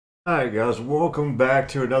Alright guys, welcome back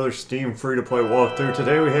to another Steam free-to-play walkthrough.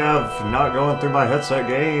 Today we have Not Going Through My Headset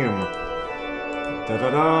game.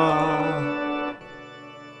 Da-da-da!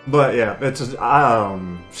 But yeah, it's a,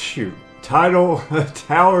 title,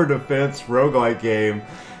 Tower Defense roguelike game.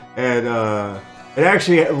 And it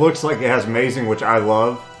actually looks like it has amazing, which I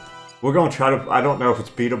love. We're going to try to, I don't know if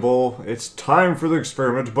it's beatable. It's time for the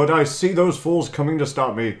experiment, but I see those fools coming to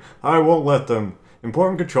stop me. I won't let them.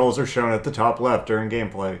 Important controls are shown at the top left during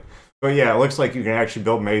gameplay. But yeah, it looks like you can actually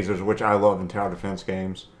build mazes, which I love in tower defense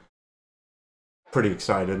games. Pretty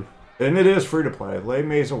excited. And it is free to play. Lay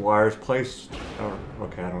maze of wires, place... Oh,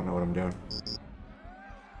 okay, I don't know what I'm doing.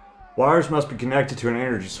 Wires must be connected to an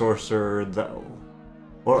energy source or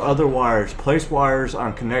other wires. Place wires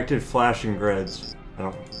on connected flashing grids. I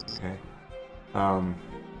don't... Okay.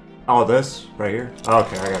 Oh, this? Right here? Oh,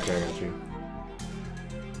 okay, I got you.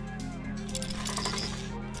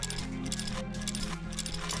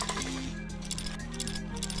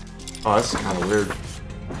 Oh, this is kind of weird.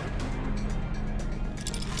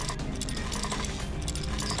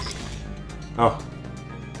 Oh.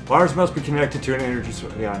 Wires must be connected to an energy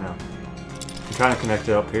source. Yeah, I know. I'm trying to connect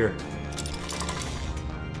it up here.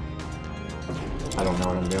 I don't know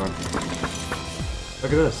what I'm doing.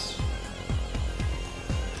 Look at this.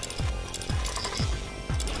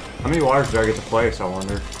 How many wires do I get to place, I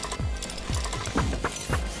wonder?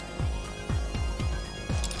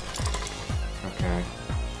 Okay.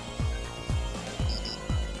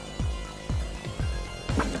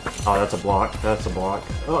 Oh, that's a block. That's a block.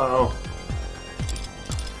 Uh-oh.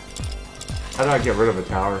 How did I get rid of a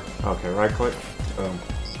tower? Okay, right click. Boom.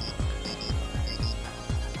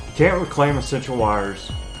 Can't reclaim essential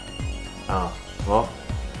wires. Oh, well.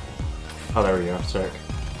 Oh, there we go. Sick.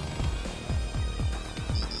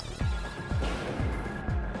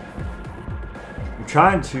 I'm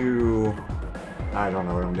trying to... I don't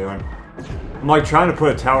know what I'm doing. I'm like trying to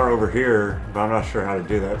put a tower over here, but I'm not sure how to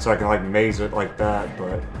do that. So I can like maze it like that,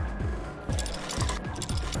 but...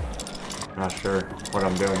 Not sure what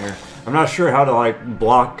I'm doing here. I'm not sure how to like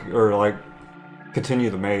block or like continue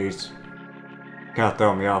the maze. Kind of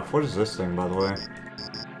throwing me off. What is this thing, by the way?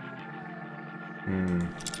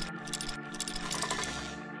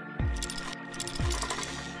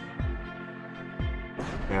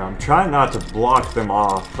 Yeah, I'm trying not to block them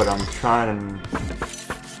off, but I'm trying...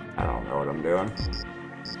 I don't know what I'm doing.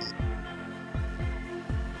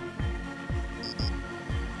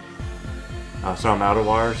 So I'm out of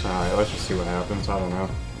wires? Alright, let's just see what happens. I don't know.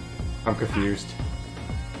 I'm confused.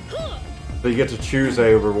 So you get to choose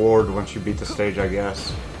a reward once you beat the stage, I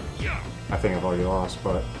guess. I think I've already lost,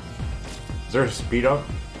 but... Is there a speed up?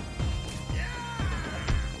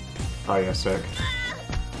 Oh yeah, sick.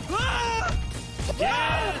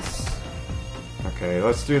 Yes! Okay,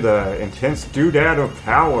 let's do the intense doodad of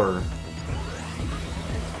power.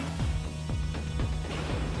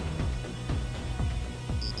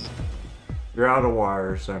 You're out of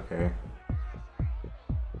wires, okay.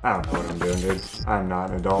 I don't know what I'm doing, dude. I'm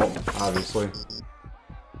not an adult, obviously.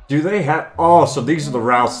 Do they have... Oh, so these are the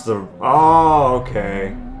routes the... Oh,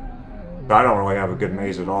 okay. But I don't really have a good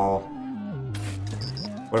maze at all.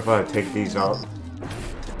 What if I take these up?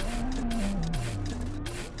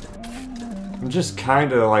 I'm just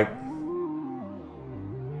kind of like...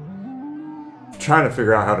 trying to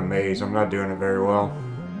figure out how to maze. I'm not doing it very well.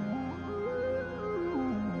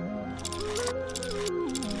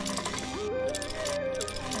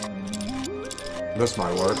 This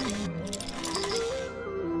might work.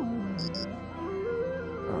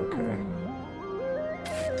 Okay.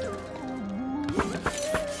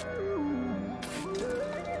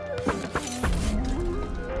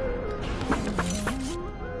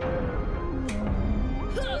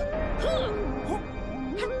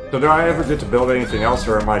 So do I ever get to build anything else,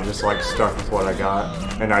 or am I just like stuck with what I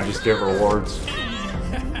got and I just get rewards?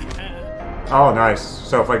 Oh, nice.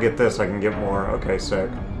 So if I get this, I can get more. Okay,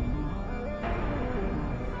 sick.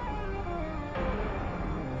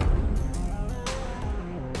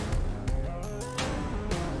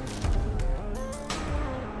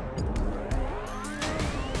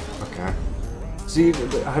 See,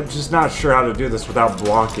 I'm just not sure how to do this without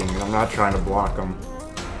blocking. I'm not trying to block them.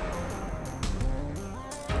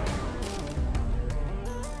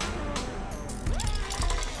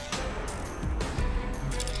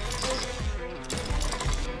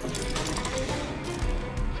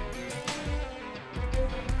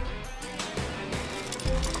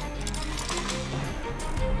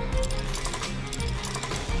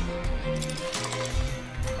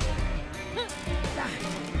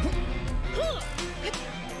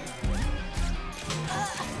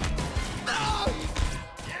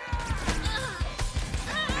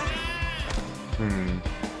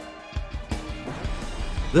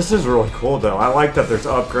 This is really cool though. I like that there's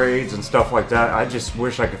upgrades and stuff like that. I just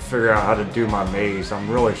wish I could figure out how to do my maze. I'm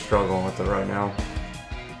really struggling with it right now.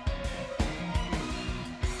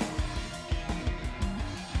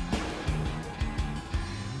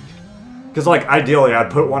 Because, like, ideally I'd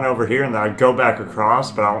put one over here and then I'd go back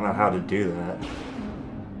across, but I don't know how to do that.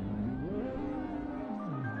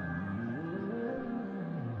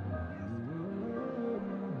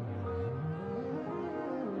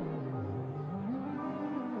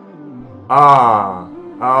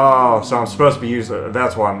 Oh, so I'm supposed to be using,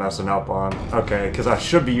 that's why I'm messing up on. Okay, because I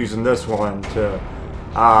should be using this one to,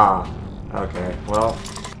 okay, well,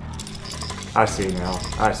 I see now.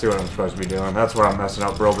 I see what I'm supposed to be doing. That's where I'm messing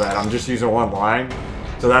up real bad. I'm just using one line,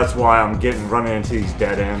 so that's why I'm running into these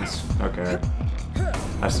dead ends. Okay,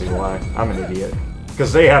 I see why. I'm an idiot.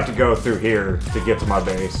 Because they have to go through here to get to my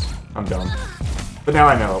base. I'm dumb. But now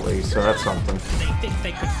I know at least, so that's something.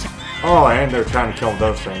 Oh, and they're trying to kill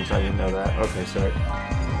those things. I didn't know that. Okay, sick.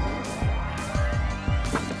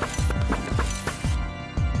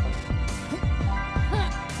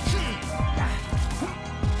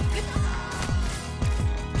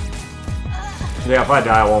 Yeah, if I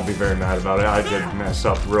die, I won't be very mad about it. I did mess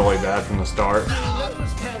up really bad from the start.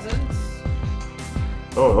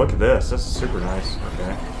 Oh, look at this. This is super nice.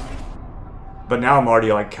 Okay. But now I'm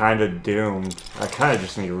already, like, kind of doomed. I kind of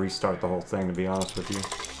just need to restart the whole thing, to be honest with you.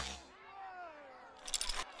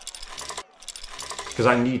 Because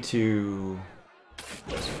I need to...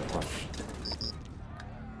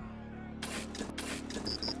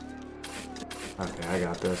 Okay, I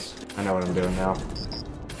got this. I know what I'm doing now.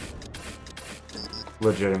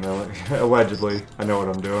 Legitimately. Allegedly. I know what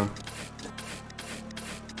I'm doing.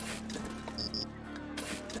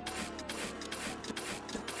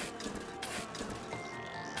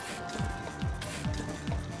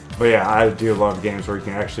 But yeah, I do love games where you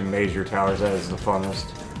can actually maze your towers. That is the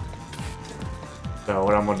funnest. So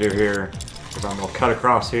what I'm going to do here is I'm going to cut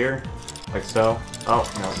across here, like so. Oh,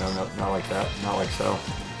 no, not like that. Not like so.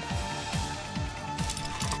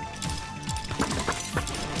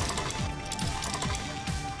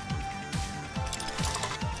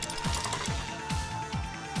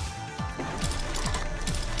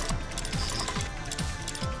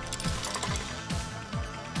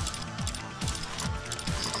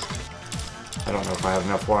 I don't know if I have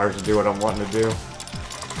enough wires to do what I'm wanting to do.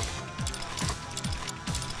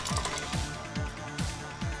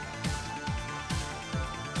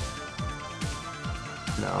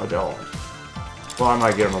 No, I don't. Well, I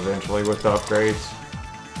might get them eventually with the upgrades.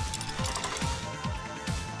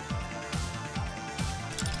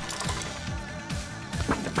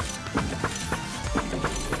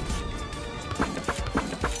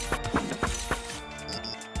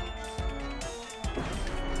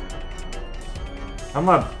 I'm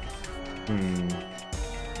not...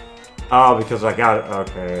 Oh, because I got it.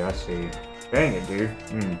 Okay, I see. Dang it, dude.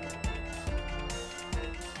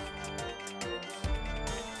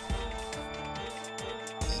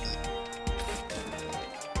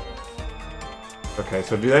 Okay,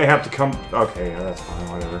 so do they have to come... Okay, yeah, that's fine,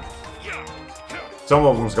 whatever. Some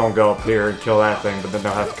of them's gonna go up here and kill that thing, but then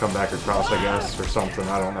they'll have to come back across, I guess, or something.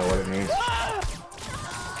 I don't know what it means.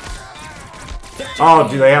 Oh,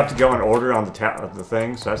 do they have to go in order on the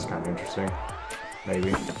things? That's kind of interesting.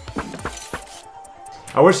 Maybe.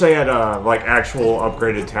 I wish they had, like, actual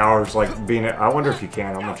upgraded towers, like, being... I wonder if you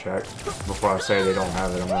can. I'm gonna check before I say they don't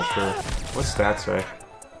have it. I'm not sure. What's that say?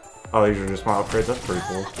 Oh, these are just my upgrades. That's pretty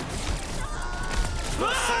cool.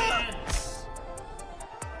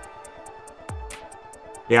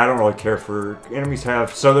 Yeah, I don't really care for... Enemies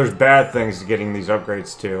have... So there's bad things to getting these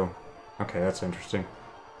upgrades, too. Okay, that's interesting.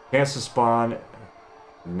 Chance to spawn...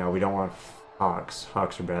 No, we don't want hawks.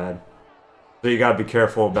 Hawks are bad. So you gotta be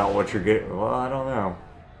careful about what you're getting. Well, I don't know.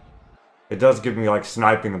 It does give me, like,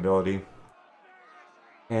 sniping ability.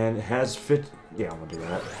 And it has fit... Yeah, I'm gonna do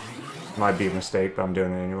that. Might be a mistake, but I'm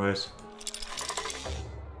doing it anyways.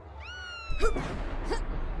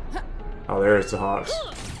 Oh, there's the hawks.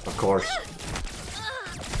 Of course.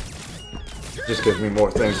 Just gives me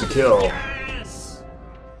more things to kill.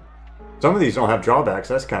 Some of these don't have drawbacks.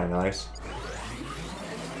 That's kind of nice.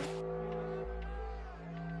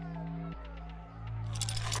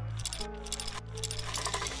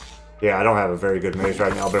 Yeah, I don't have a very good maze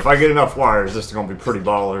right now, but if I get enough wires, this is going to be pretty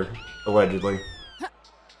baller, allegedly.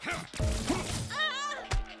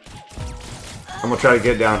 I'm going to try to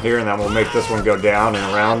get down here, and then we'll make this one go down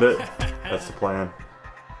and around it. That's the plan.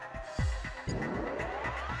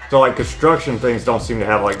 So, like, construction things don't seem to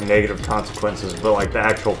have, like, negative consequences, but, like, the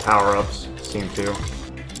actual power-ups seem to.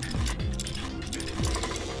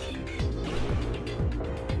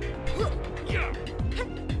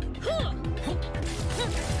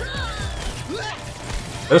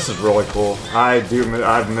 This is really cool.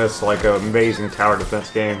 I've missed like an amazing tower defense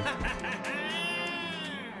game.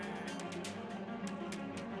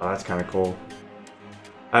 Oh, that's kind of cool.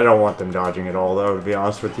 I don't want them dodging at all though, to be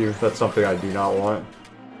honest with you. That's something I do not want.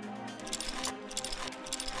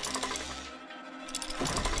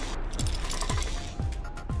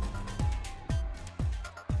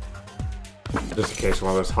 Just in case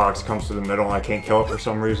one of those hawks comes to the middle and I can't kill it for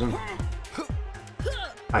some reason.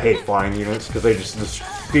 I hate flying units because they just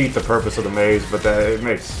defeat the purpose of the maze, but it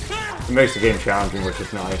makes the game challenging, which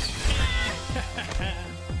is nice.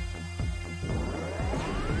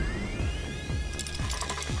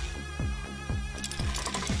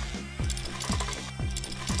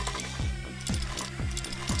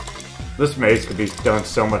 This maze could be done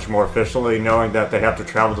so much more efficiently, knowing that they have to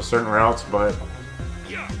travel to certain routes, but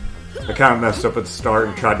I kind of messed up at the start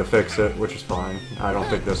and tried to fix it, which is fine. I don't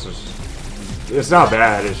think this is... It's not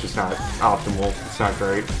bad, it's just not optimal. It's not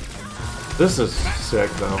great. This is sick,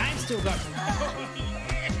 though.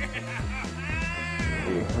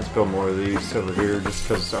 Let's build more of these over here, just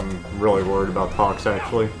because I'm really worried about hawks,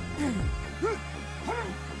 actually.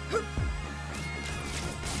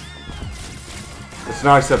 It's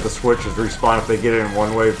nice that the switches respawn if they get it in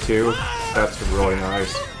one wave, too. That's really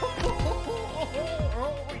nice.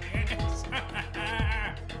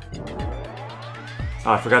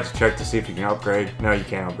 Oh, I forgot to check to see if you can upgrade. No, you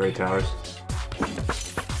can't upgrade towers.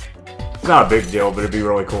 It's not a big deal, but it'd be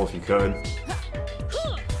really cool if you could.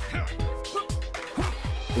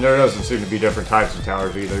 And there doesn't seem to be different types of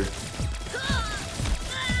towers either.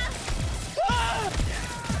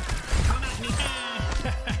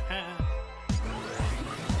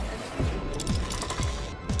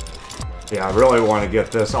 Yeah, I really want to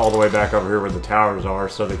get this all the way back over here where the towers are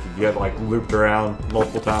so they can get like looped around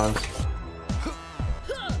multiple times.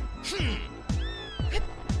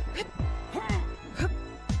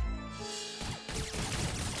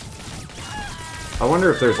 I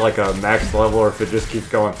wonder if there's like a max level or if it just keeps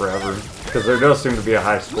going forever. Because there does seem to be a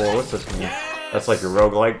high score. What's this mean? That's like your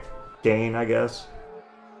roguelike gain, I guess.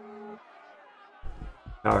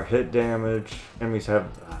 Our hit damage. Enemies have...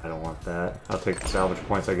 I don't want that. I'll take the salvage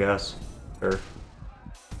points, I guess. Sure.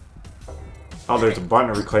 Oh, there's a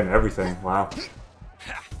button to reclaim everything. Wow.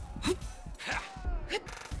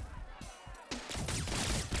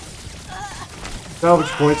 Salvage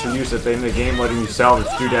points are used at the end of the game, letting you salvage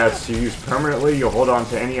doodads to use permanently. You'll hold on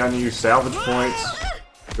to any unused salvage points.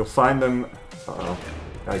 You'll find them... Uh-oh.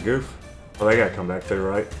 Got a goof? Oh, they gotta come back through,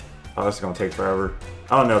 right? Oh, this is gonna take forever.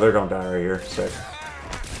 Oh no, they're gonna die right here. Sick.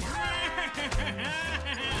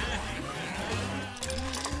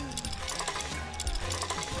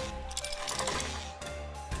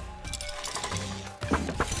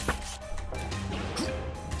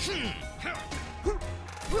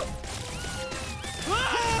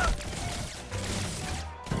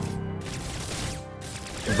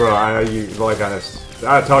 Bro,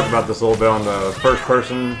 I talked about this a little bit on the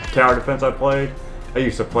first-person tower defense I played. I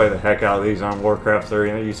used to play the heck out of these on Warcraft 3,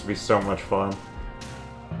 and it used to be so much fun.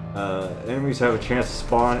 Enemies have a chance to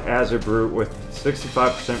spawn as a brute with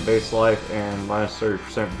 65% base life and minus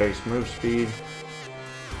 30% base move speed.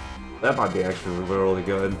 That might be actually really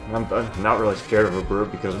good. I'm not really scared of a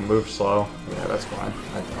brute because it moves slow. Yeah, that's fine.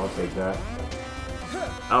 I'll take that.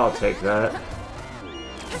 I'll take that.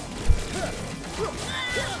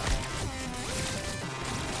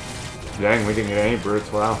 Dang, we didn't get any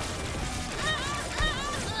brutes, wow.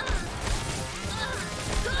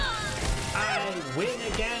 I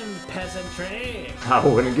win again, peasantry! I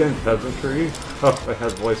win again, peasantry? Oh, it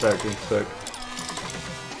has voice acting, sick.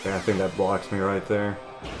 Yeah, I think that blocks me right there.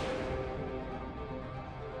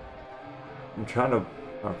 I'm trying to...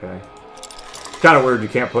 okay. It's kind of weird you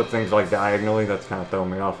can't put things like diagonally, that's kind of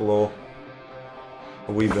throwing me off a little.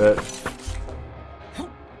 A wee bit.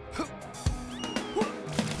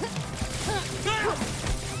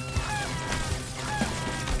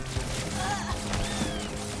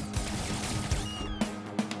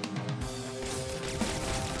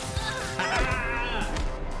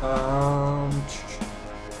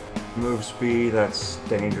 Move speed, that's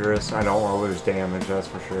dangerous. I don't want to lose damage, that's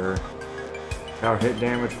for sure. Our hit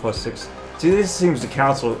damage plus 6. See, this seems to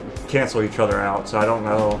cancel each other out, so I don't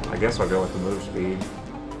know. I guess I'll go with the move speed.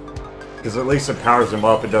 Because at least it powers them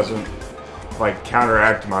up. It doesn't, like,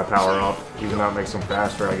 counteract my power up, even though it makes them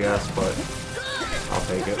faster, I guess, but I'll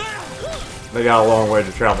take it. They got a long way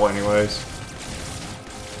to travel anyways.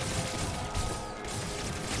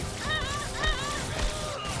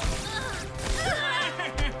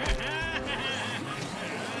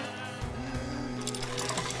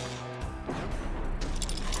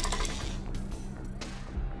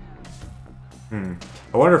 I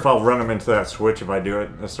wonder if I'll run them into that switch if I do it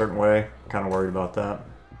a certain way. Kind of worried about that.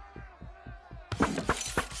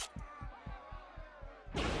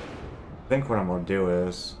 I think what I'm going to do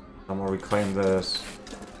is I'm going to reclaim this.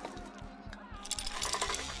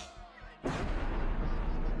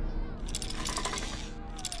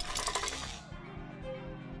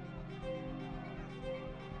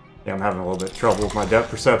 Yeah, I'm having a little bit of trouble with my depth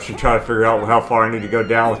perception, trying to figure out how far I need to go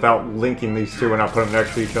down without linking these two when I put them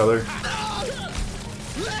next to each other.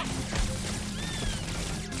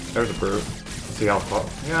 There's a brute. Let's see how far.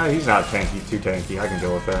 Yeah, he's not tanky, too tanky. I can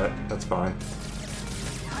deal with that. That's fine.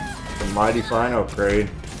 It's a mighty fine upgrade.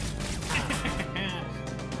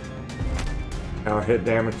 Power hit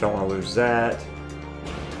damage, don't want to lose that.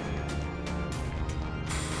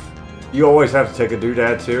 You always have to take a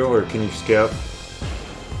doodad too, or can you skip?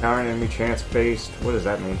 Power enemy chance based. What does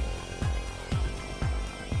that mean?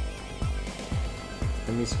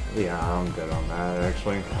 Enemies. Yeah, I'm good on that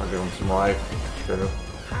actually. I'll give him some life. Sure.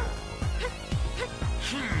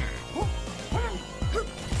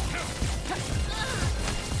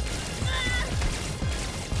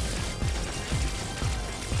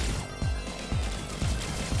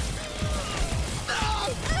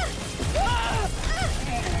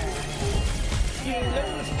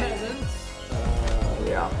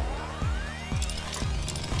 Yeah.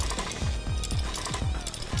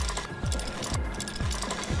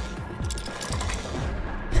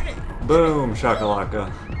 Boom,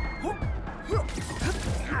 shakalaka.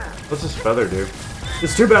 What's this feather do?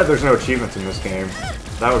 It's too bad there's no achievements in this game.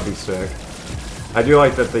 That would be sick. I do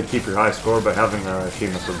like that they keep your high score, but having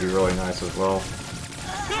achievements would be really nice as well.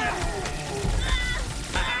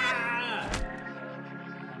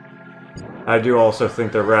 I do also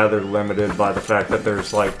think they're rather limited by the fact that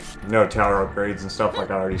there's like no tower upgrades and stuff like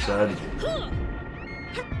I already said.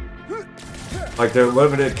 Like they're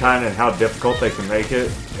limited kind of in how difficult they can make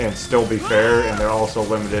it and still be fair, and they're also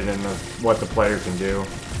limited in what the player can do.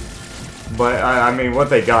 But I mean, what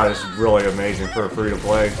they got is really amazing for a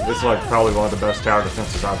free-to-play. This is like probably one of the best tower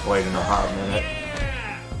defenses I've played in a hot minute.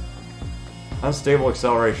 Unstable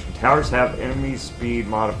acceleration. Towers have enemy speed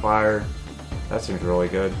modifier. That seems really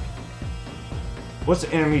good. What's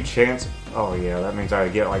the enemy chance? Oh yeah, that means I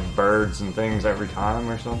get like birds and things every time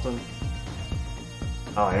or something.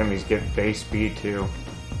 Oh, enemies get base speed too.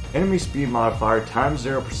 Enemy speed modifier times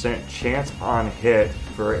 0% chance on hit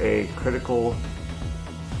for a critical.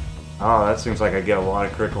 Oh, that seems like I get a lot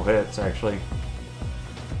of critical hits actually.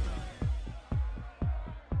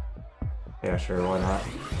 Yeah, sure, why not?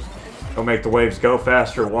 It'll make the waves go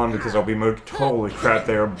faster, one, because I'll be moved. Holy crap,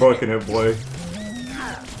 they are booking it, boy.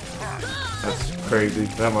 That's crazy.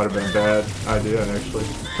 That might have been a bad idea, actually.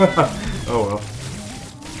 Oh well.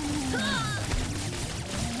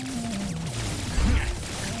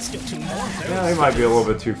 Yeah, he might be a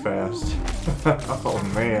little bit too fast. Oh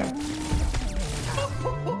man.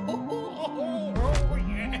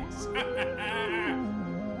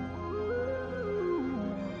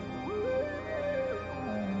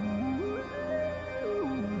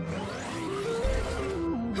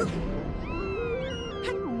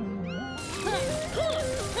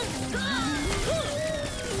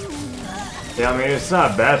 Yeah, I mean, it's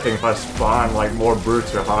not a bad thing if I spawn, like, more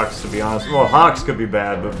brutes or hawks, to be honest. Well, hawks could be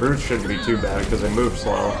bad, but brutes shouldn't be too bad, because they move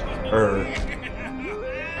slow.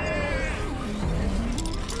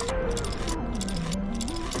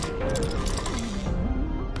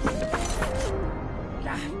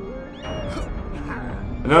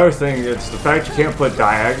 Another thing, it's the fact you can't put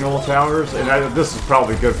diagonal towers, and this is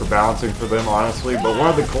probably good for balancing for them, honestly, but one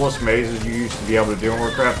of the coolest mazes you used to be able to do in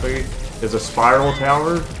Warcraft 3 is a spiral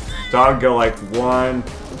tower. So I'd go like 1,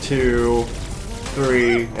 2,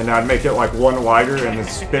 3, and I'd make it like one wider and then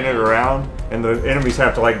spin it around, and the enemies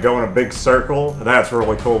have to like go in a big circle. And that's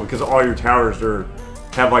really cool because all your towers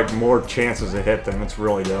have like more chances to hit them. It's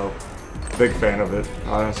really dope. Big fan of it,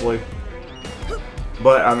 honestly.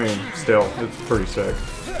 But I mean, still, it's pretty sick.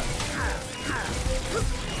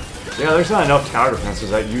 Yeah, there's not enough tower defenses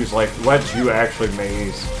that lets you actually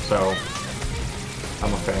maze, so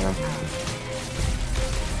I'm a fan.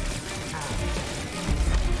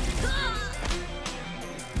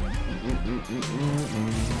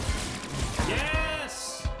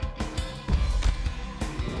 Yes!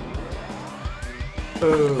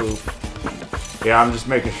 Oh. Yeah, I'm just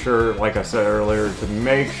making sure, like I said earlier, to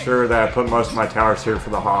make sure that I put most of my towers here for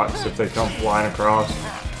the hawks if they come flying across.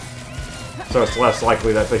 So it's less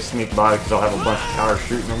likely that they sneak by because I'll have a bunch of towers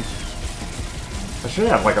shooting them. I should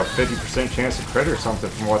have like a 50% chance to crit or something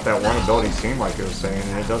from what that one ability seemed like it was saying,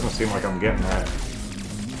 and it doesn't seem like I'm getting that.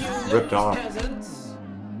 Ripped off.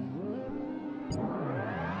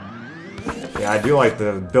 Yeah, I do like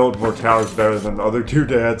to build more towers better than the other two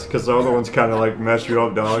dads, because the other ones kind of like mess you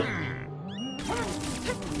up, dog.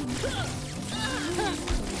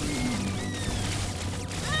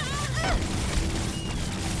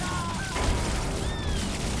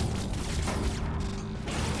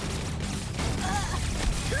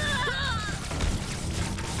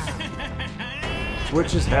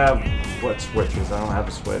 Switches have... What switches? I don't have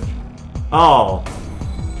a switch. Oh!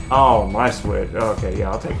 Oh, my switch. Okay,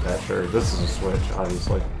 yeah, I'll take that, sure. This is a switch,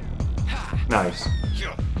 obviously. Nice.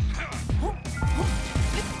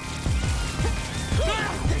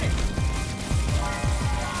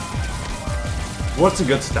 What's a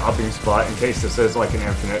good stopping spot in case this is like an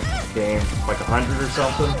infinite game? Like 100 or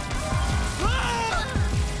something?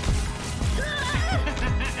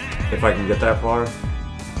 If I can get that far?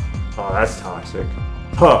 Oh, that's toxic.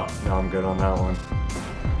 Huh! No, I'm good on that one.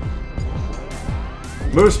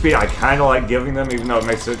 Move speed I kind of like giving them, even though it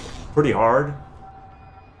makes it pretty hard.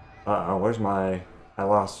 Uh-oh, where's my... I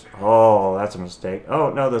lost... Oh, that's a mistake.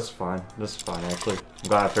 Oh, no, this is fine. This is fine, actually. I'm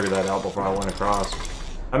glad I figured that out before I went across.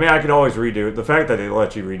 I mean, I could always redo it. The fact that they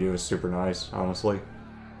let you redo is super nice, honestly.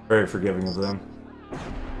 Very forgiving of them.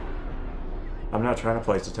 I'm not trying to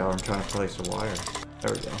place a tower, I'm trying to place a wire.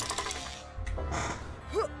 There we go.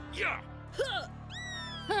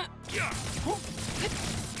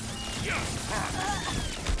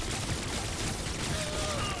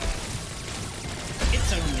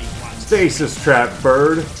 It's only one. Stasis trap,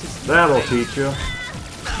 bird. That'll teach you.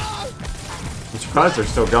 I'm surprised they're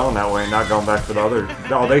still going that way and not going back for the other.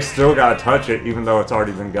 Oh, they still gotta touch it even though it's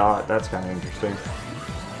already been got. That's kind of interesting.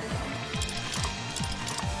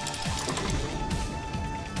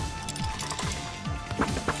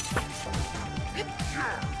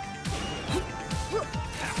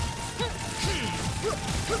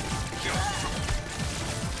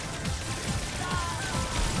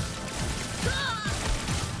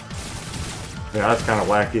 Yeah, that's kind of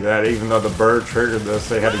wacky that even though the bird triggered this,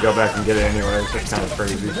 they had to go back and get it anyway. It's kind of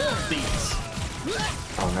crazy.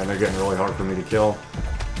 Oh man, they're getting really hard for me to kill.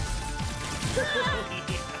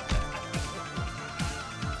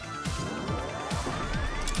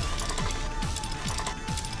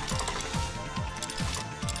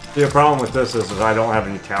 The problem with this is I don't have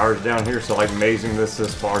any towers down here, so like mazing this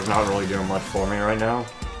far is not really doing much for me right now.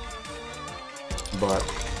 But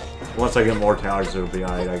once I get more towers, it'll be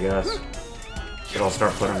alright, I guess. I'll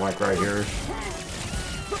start putting them like right here.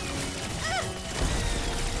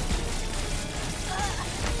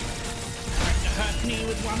 Hurt me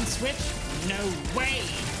with one switch? No way!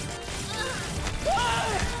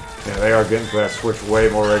 Yeah, they are getting to that switch way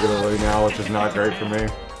more regularly now, which is not great for me.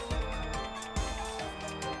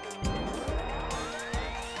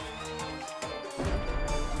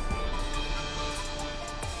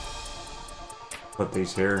 Put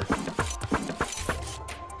these here.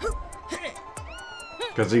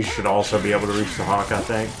 Because these should also be able to reach the hawk, I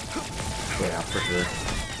think. Yeah, for sure.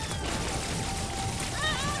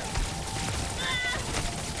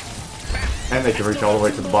 And they can reach all the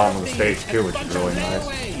way to the bottom of the stage too, which is really nice.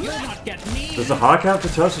 Does the hawk have to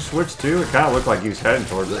touch the switch too? It kind of looked like he was heading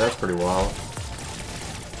towards it. That's pretty wild.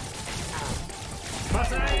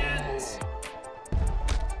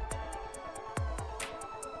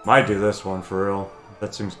 Might do this one for real.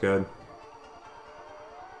 That seems good.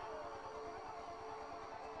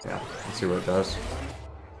 Yeah, let's see what it does.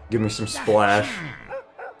 Give me some splash.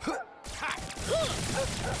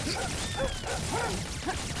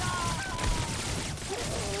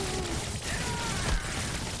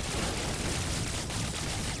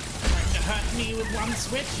 Hurt me with one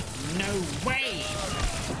switch? No way!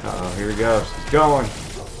 Uh-oh, here he goes. He's going.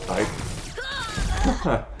 Right.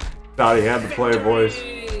 Thought he had the play voice.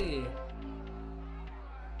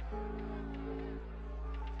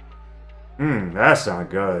 That's not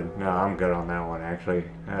good. No, I'm good on that one, actually.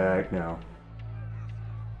 No.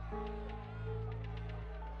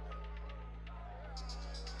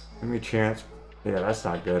 Give me a chance. Yeah, that's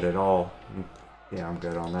not good at all. Yeah, I'm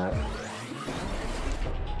good on that.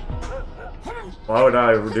 Why would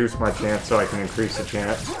I reduce my chance so I can increase the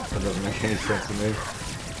chance? That doesn't make any sense to me.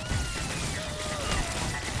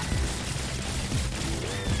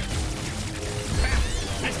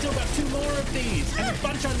 I still got 2 more of these, and a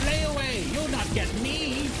bunch on layaway. You'll not get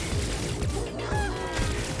me.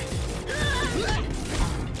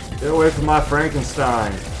 Get away from my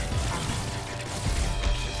Frankenstein.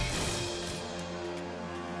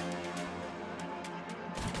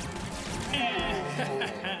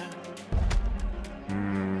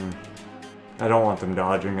 I don't want them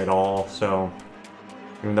dodging at all, so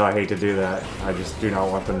even though I hate to do that, I just do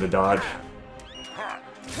not want them to dodge.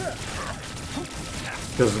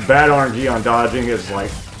 Because bad RNG on dodging is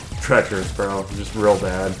like treacherous, bro. Just real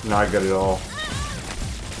bad. Not good at all.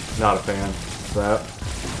 Not a fan of that.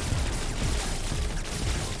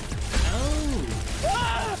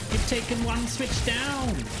 Oh! You've taken one switch down!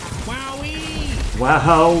 Wowee!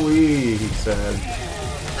 Wowee, he said.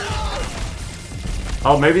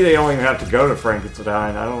 Oh, maybe they only have to go to Frankenstorm.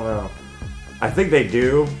 I don't know. I think they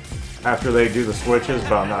do after they do the switches,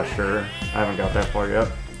 but I'm not sure. I haven't got that far yet.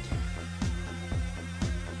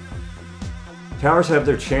 Towers have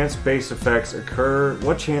their chance-based effects occur.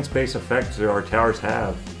 What chance-based effects do our towers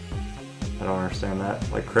have? I don't understand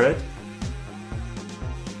that. Like crit?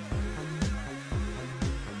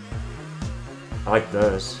 I like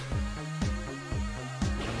this.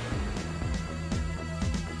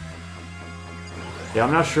 Yeah,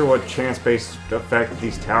 I'm not sure what chance-based effect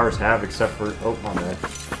these towers have except for... Oh, my bad.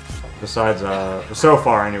 Besides, so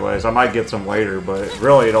far anyways. I might get some later, but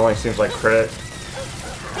really it only seems like crit.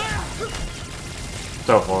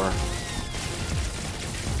 So far.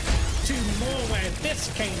 Two more where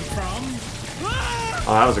this came from.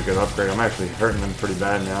 Oh, that was a good upgrade. I'm actually hurting them pretty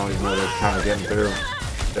bad now, even though they're kind of getting through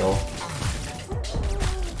still.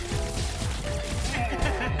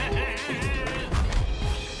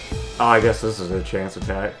 Oh, I guess this is a chance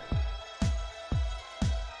attack.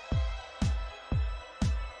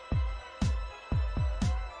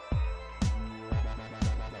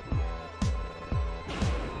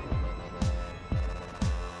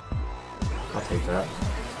 I'll take that.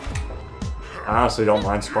 I honestly don't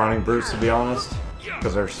mind spawning brutes, to be honest,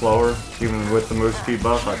 because they're slower. Even with the move speed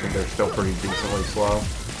buff, I think they're still pretty decently slow.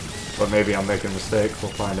 But maybe I'm making a mistake.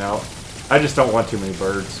 We'll find out. I just don't want too many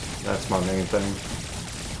birds. That's my main thing.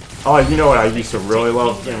 Oh, you know what I used to really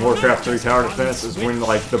love in Warcraft 3 Tower Defense is when,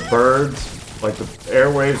 like, the birds, like, the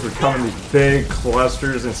airwaves would come in these big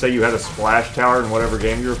clusters and say you had a splash tower in whatever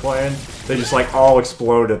game you were playing. They just, like, all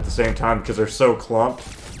explode at the same time because they're so clumped.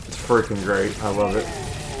 It's freaking great. I love it.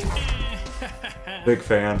 Big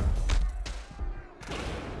fan.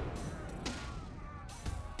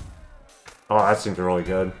 Oh, that seems really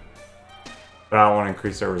good. But I don't want to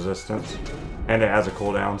increase their resistance. And it has a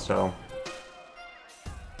cooldown, so...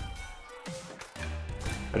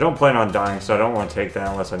 I don't plan on dying, so I don't want to take that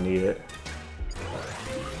unless I need it.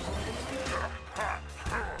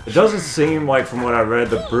 It doesn't seem like, from what I read,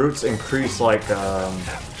 the brutes increase like the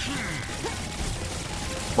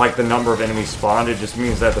number of enemies spawned. It just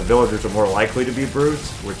means that the villagers are more likely to be brutes,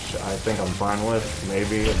 which I think I'm fine with.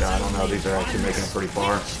 Maybe. I don't know. These are actually making it pretty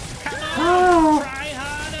far.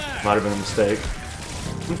 Might have been a mistake.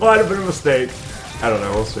 Might have been a mistake. I don't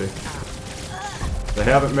know. We'll see. They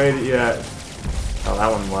haven't made it yet. Oh,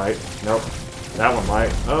 that one might. Nope. That one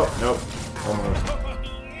might. Oh, nope. Almost.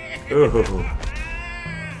 Ooh.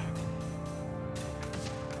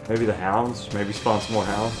 Maybe the hounds? Maybe spawn some more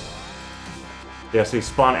hounds? Yeah, see,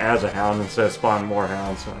 spawn as a hound instead of spawn more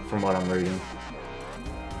hounds, from what I'm reading.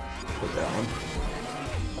 Put that one.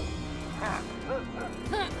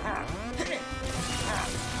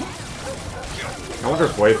 I wonder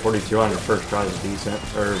if wave 42 on your first try is decent,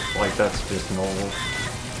 or, like, that's just normal.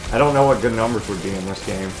 I don't know what good numbers would be in this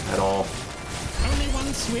game at all. Only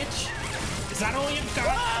one switch? Is that all you've got?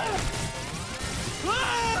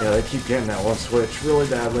 Yeah, they keep getting that one switch really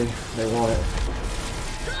badly. They want it.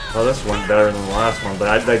 Oh, this went better than the last one,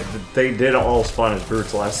 but they did all spawn as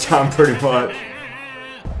brutes last time, pretty much.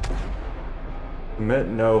 Commit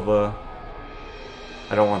Nova.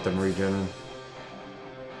 I don't want them regening.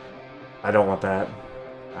 I don't want that.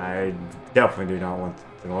 I definitely do not want...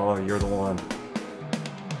 Oh, you're the one.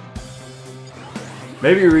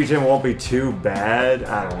 Maybe regen won't be too bad.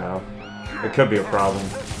 I don't know. It could be a problem.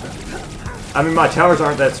 I mean, my towers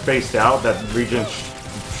aren't that spaced out that regen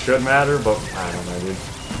should matter, but I don't know, dude.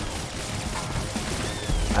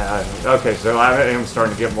 Okay, so I am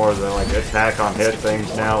starting to get more of the like attack on hit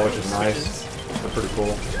things now, which is nice. They're pretty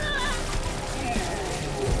cool.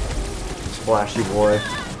 Splashy boy.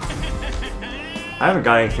 I haven't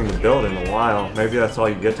got anything to build in a while. Maybe that's all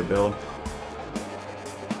you get to build.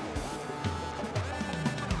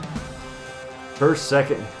 Per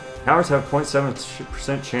second. Towers have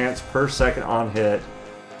 0.7% chance per second on hit.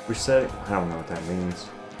 Reset. I don't know what that means.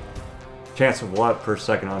 Chance of what per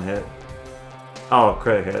second on hit? Oh,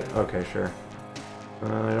 crit hit. Okay, sure.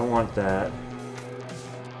 I don't want that.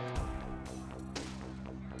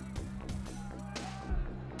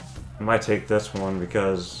 I might take this one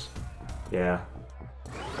because, yeah.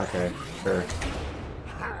 Okay, sure.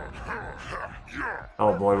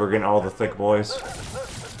 Oh boy, we're getting all the thick boys.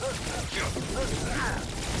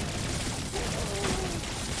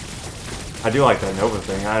 I do like that Nova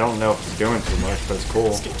thing. I don't know if it's doing too much, but it's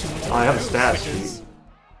cool. Oh, I have a stat sheet.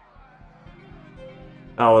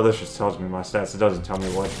 Oh, well, this just tells me my stats. It doesn't tell me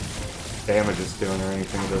what damage it's doing or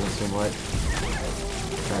anything, it doesn't seem like.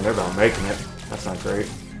 Man, they're about making it. That's not great.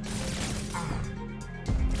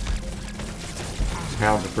 These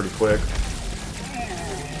hounds are pretty quick.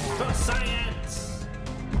 For science!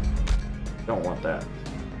 Don't want that.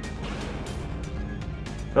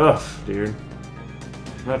 Ugh, dude.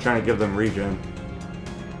 I'm not trying to give them regen.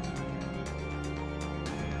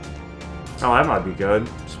 Oh, that might be good.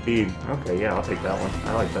 Speed. Okay, yeah, I'll take that one.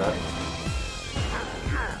 I like that.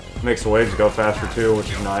 Makes the waves go faster too, which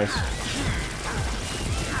is nice.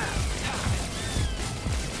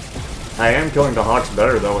 I am killing the Hawks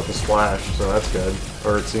better though with the splash, so that's good.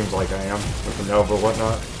 Or it seems like I am, with the Nova or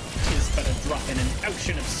whatnot. Tis but a drop in an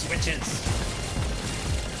ocean of switches.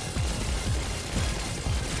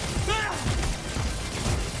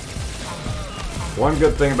 One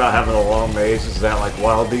good thing about having a long maze is that, like,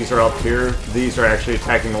 while these are up here, these are actually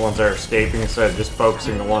attacking the ones that are escaping instead of just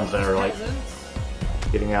focusing the ones that are, like,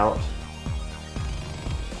 getting out.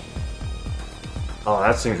 Oh,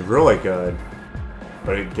 that seems really good.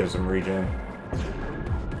 But it gives them regen.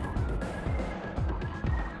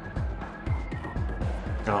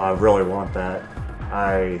 Oh, I really want that.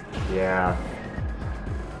 Yeah.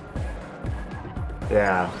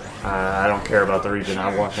 Yeah. I don't care about the regen.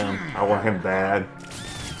 I want him. I want him bad.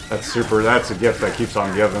 That's a gift that keeps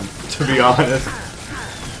on giving, to be honest.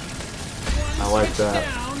 I like that.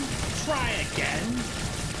 Down, try again.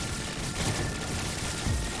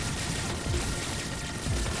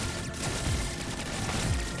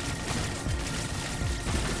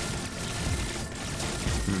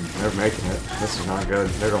 They're making it. This is not good.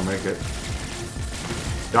 They're gonna make it.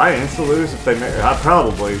 Do I insta-lose if they make it?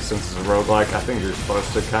 Probably, since it's a roguelike. I think you're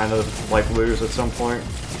supposed to kind of, like, lose at some point,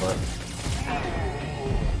 but...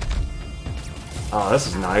 Oh, this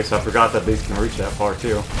is nice. I forgot that these can reach that far,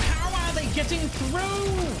 too. How are they getting through?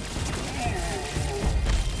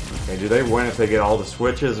 Okay, do they win if they get all the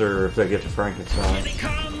switches, or if they get to Here Frankenstorm? they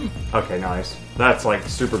come. Okay, nice. That's, like,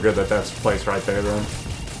 super good that that's placed right there, then.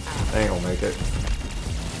 They ain't gonna make it.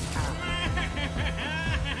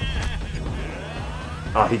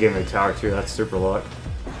 Oh, he gave me a tower too. That's super luck.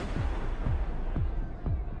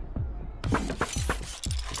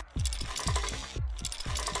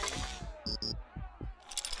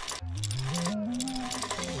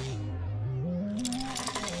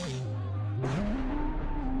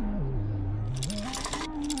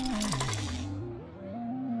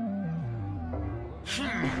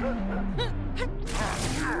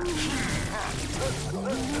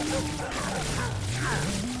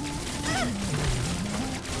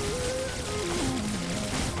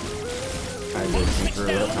 I did see through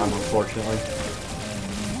that time, unfortunately.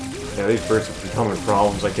 Yeah, these birds are becoming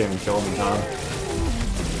problems. I can't even kill them in time.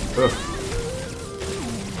 Ugh.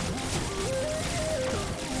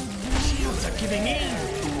 Shields are giving in.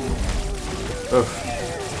 Ugh.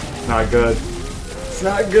 It's not good. It's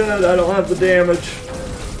not good. I don't have the damage.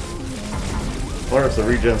 I wonder if the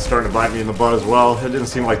regen's starting to bite me in the butt as well. It didn't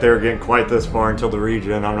seem like they were getting quite this far until the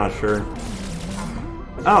regen. I'm not sure.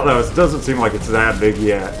 I don't know. It doesn't seem like it's that big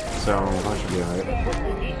yet. So, I should be alright.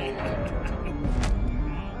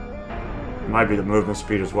 It might be the movement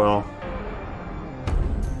speed as well.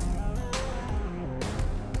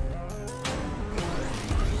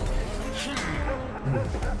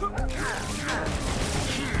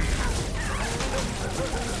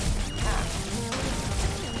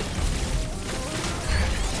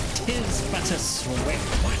 Tis but a swing.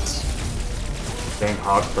 What? Dang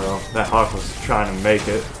Hawk, bro. That Hawk was trying to make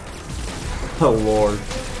it. Oh, Lord.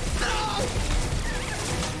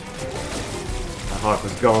 Hawk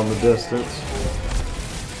was going the distance.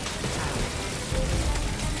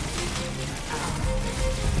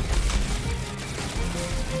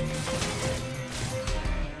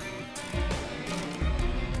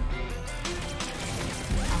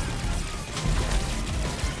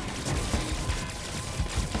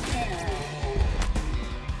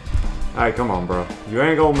 Alright, come on, bro. You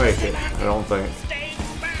ain't gonna make it, I don't think. Stay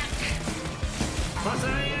back. For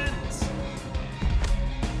science.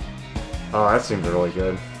 Oh, that seems really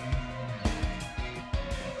good.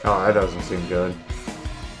 Oh, that doesn't seem good.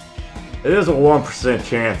 It is a 1%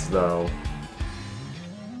 chance, though.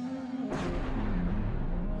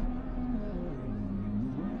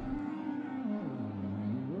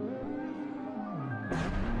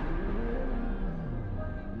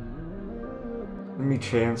 Enemy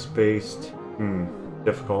chance-based.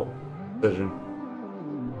 Difficult decision.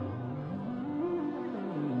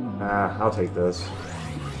 I'll take this.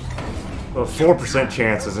 Well, 4%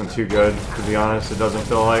 chance isn't too good, to be honest. It doesn't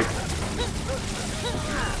feel like.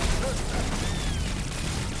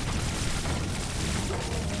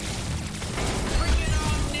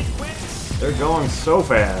 They're going so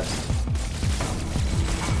fast.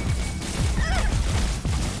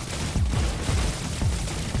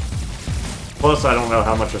 Plus, I don't know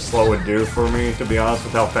how much a slow would do for me, to be honest,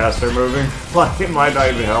 with how fast they're moving. Like, it might not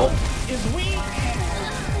even help. Is weak.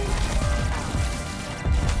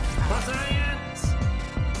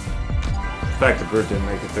 The fact that Brute didn't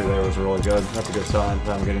make it through there was really good. That's a good sign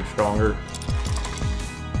that I'm getting stronger.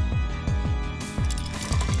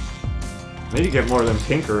 I need to get more of them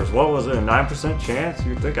Tinkers. What was it, a 9% chance?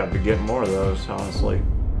 You'd think I'd be getting more of those, honestly.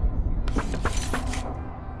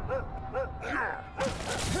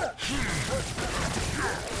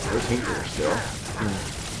 There's Tinkers still.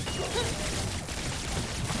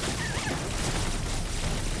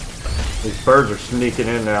 These birds are sneaking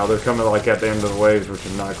in now. They're coming like at the end of the waves, which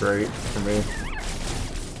is not great for me.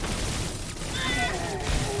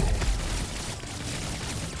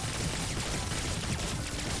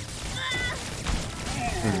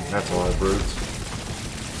 That's a lot of brutes.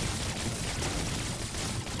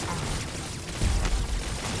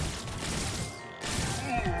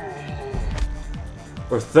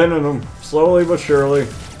 We're thinning them, slowly but surely.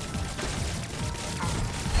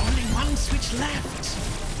 Only one switch left.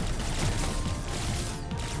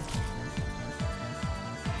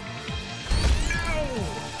 No!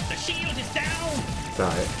 The shield is down!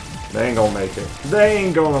 Alright. They ain't gonna make it. They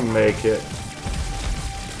ain't gonna make it.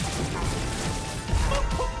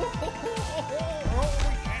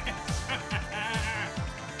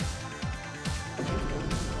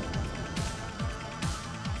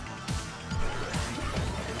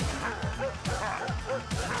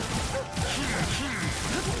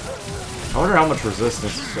 I wonder how much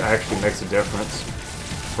resistance actually makes a difference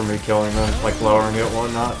for me killing them, like lowering it and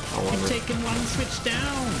whatnot. I wonder. You've taken one switch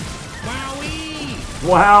down. Wowee!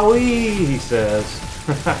 Wowee, he says.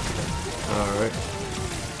 Alright.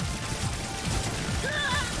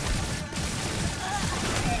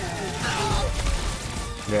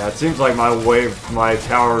 Yeah, it seems like my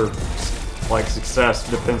tower, like, success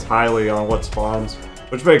depends highly on what spawns.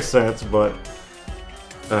 Which makes sense, but...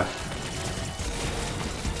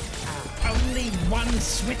 Only one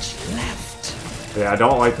switch left. Yeah, I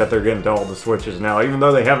don't like that they're getting to all the switches now, even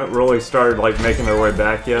though they haven't really started, like, making their way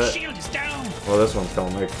back yet. Shield is down. Well, this one's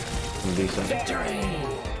gonna make some decent. Victory.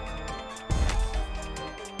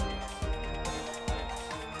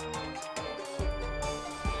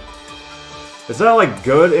 Is that, like,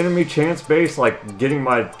 good enemy chance base, like, getting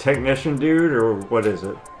my technician dude, or what is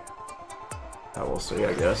it? I will see,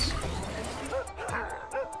 I guess.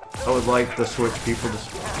 I would like to switch people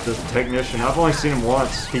to the technician. I've only seen him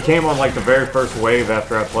once. He came on, like, the very first wave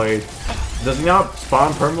after I played. Does he not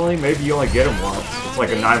spawn permanently? Maybe you only get him once. It's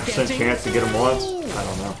like a 9% chance to get him once. I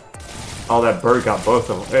don't know. Oh, that bird got both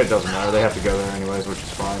of them. It doesn't matter. They have to go there anyways, which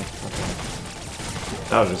is fine. Okay.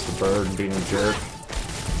 That was just the bird being a jerk.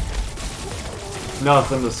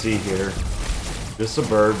 Nothing to see here. Just a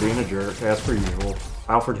bird being a jerk, as per usual.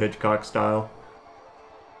 Alfred Hitchcock style.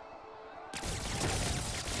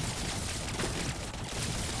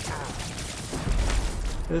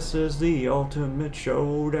 This is the ultimate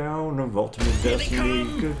showdown of ultimate destiny.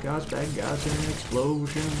 Good guys, bad guys, and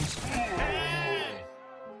explosions.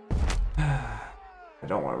 I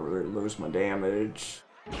don't want to really lose my damage.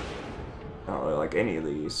 I don't really like any of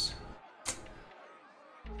these.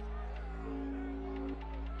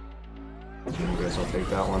 I guess I'll take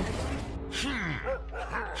that one.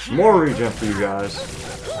 More regen for you guys.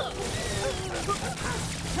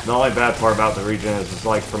 The only bad part about the regen is it's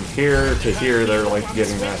like from here to here they're like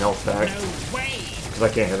getting that health pack. Because I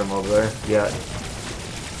can't hit them over there yet.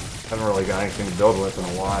 Haven't really got anything to build with in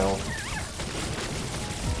a while.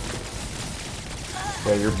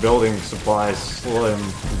 Yeah, your building supplies slim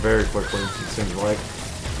very quickly, it seems like.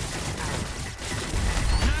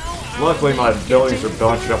 Luckily my buildings are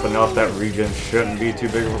bunched up enough that regen shouldn't be too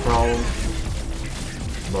big of a problem.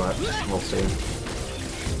 But, we'll see.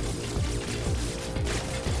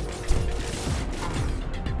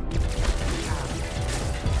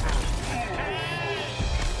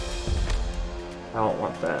 I don't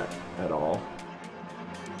want that at all.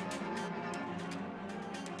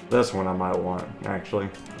 This one I might want, actually.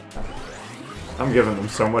 I'm giving them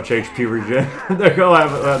so much HP regen. They're gonna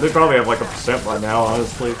have, they probably have like 1% by now,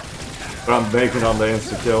 honestly. But I'm banking on the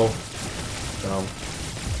insta-kill. So,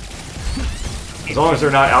 as long as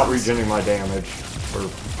they're not out-regenning my damage, we're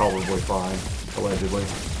probably fine, allegedly.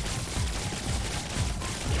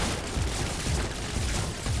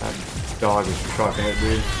 That dog is trucking it,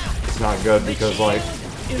 dude. It's not good because, like,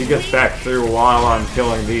 if he gets back through while I'm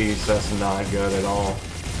killing these, that's not good at all.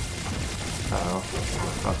 Uh-oh.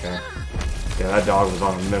 Okay. Yeah, that dog was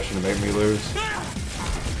on a mission to make me lose.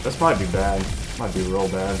 This might be bad. Might be real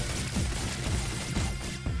bad.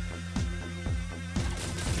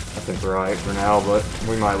 I think we're right for now, but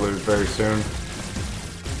we might lose very soon.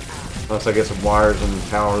 Unless I get some wires and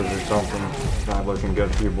towers or something. Not looking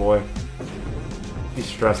good for you, boy. He's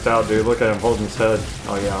stressed out, dude. Look at him holding his head.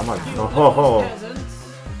 Oh yeah, I might. Oh,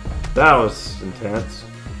 that was intense.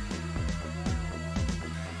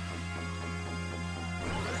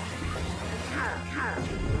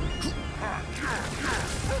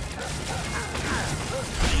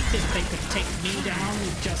 If they could take me down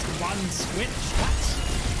with just one switch. What?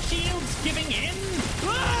 Shields giving in?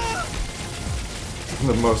 Ah!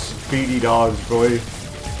 The most speedy dogs, boy.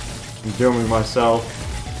 I'm doing myself.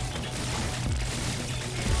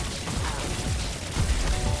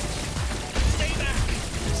 Stay back!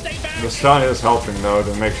 Stay back! The stun is helping though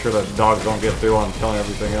to make sure that the dogs don't get through while I'm killing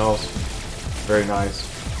everything else. Very nice.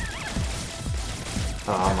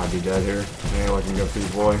 Oh, I might be dead here. Ain't looking good for you,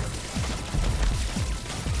 boy.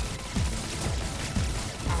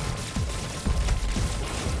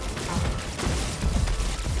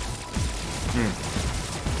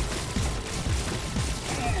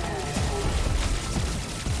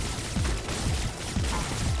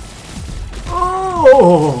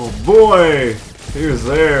 Oh boy! He was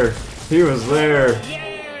there. He was there.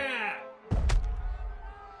 Yeah!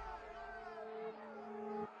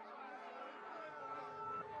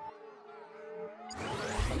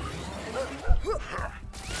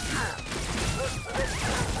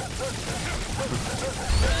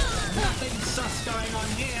 Nothing sus going on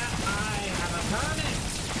here. I have a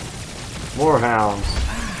permit. More hounds.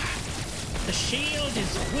 The shield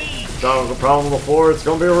is weak. That was a problem before, it's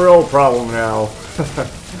gonna be a real problem now.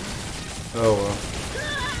 Oh well.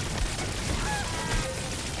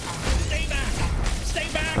 Stay back! Stay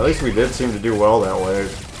back! At least we did seem to do well that way.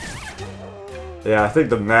 Yeah, I think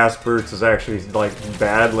the mass brutes is actually like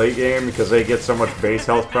bad late game because they get so much base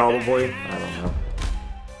health probably. I don't know.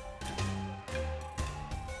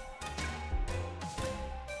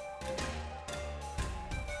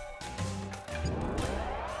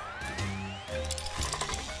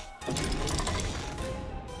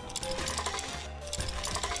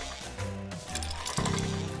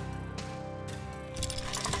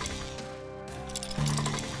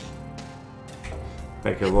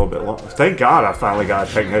 Make it a little bit long. Thank God I finally got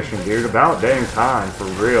a technician, dude. About dang time, for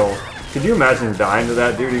real. Could you imagine dying to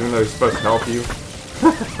that dude even though he's supposed to help you?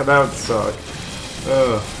 That would suck.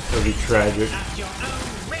 Ugh, that'd be tragic. At your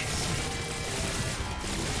own risk.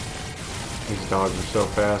 These dogs are so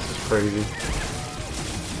fast, it's crazy.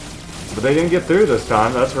 But they didn't get through this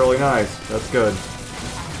time, that's really nice. That's good.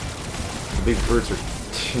 These brutes are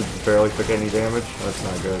barely took any damage. That's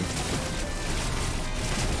not good.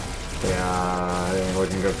 Yeah, it ain't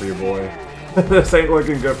looking good for you, boy. This ain't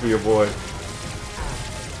looking good for you, boy.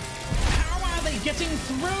 How are they getting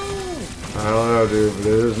through? I don't know, dude, but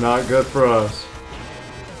it is not good for us.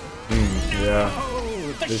 Yeah.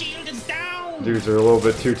 Oh, the shield is down. Dudes are a little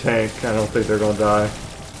bit too tank. I don't think they're gonna die.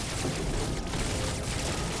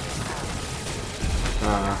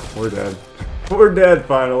 We're dead. We're dead,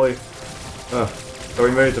 finally. So we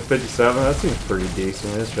made it to 57. That seems pretty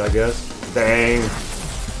decent-ish, I guess. Dang.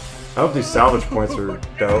 I hope these salvage points are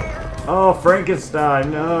dope. Oh, Frankenstein,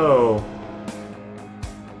 no!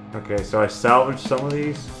 Okay, so I salvaged some of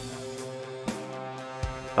these.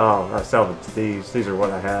 Oh, I salvaged these. These are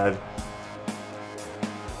what I had.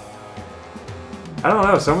 I don't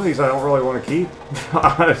know, some of these I don't really want to keep,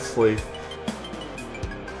 honestly.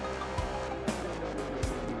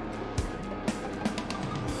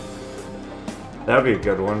 That'd be a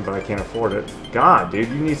good one, but I can't afford it. God, dude,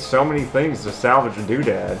 you need so many things to salvage a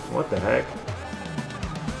doodad. What the heck?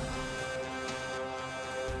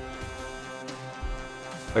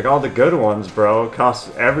 Like, all the good ones, bro,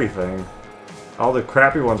 cost everything. All the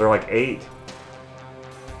crappy ones are like 8.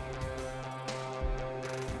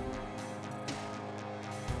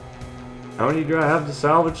 How many do I have to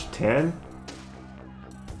salvage? 10?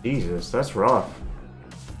 Jesus, that's rough.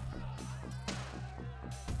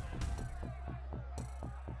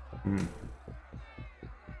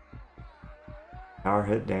 Power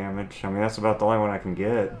hit damage. I mean, that's about the only one I can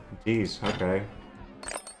get. Jeez, okay.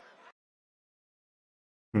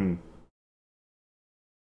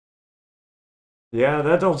 Yeah,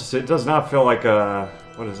 that don't. It does not feel like a.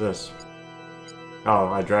 What is this? Oh,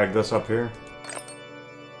 I dragged this up here.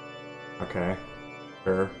 Okay,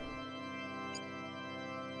 sure.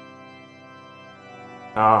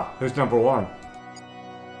 Ah, who's number 1?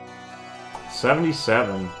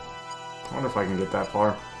 77. I wonder if I can get that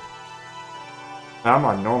far. I'm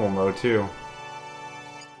on normal mode too.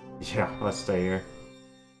 Yeah, let's stay here.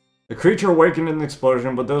 The creature awakened in the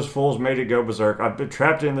explosion, but those fools made it go berserk. I've been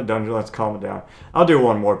trapped in the dungeon. Let's calm it down. I'll do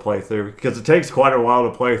one more playthrough because it takes quite a while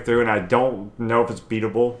to play through, and I don't know if it's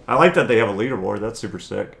beatable. I like that they have a leaderboard. That's super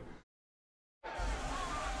sick.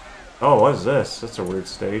 Oh, what is this? That's a weird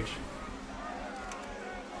stage.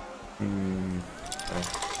 Okay.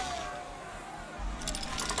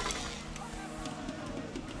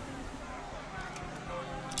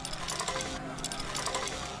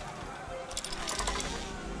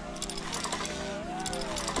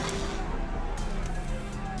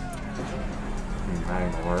 That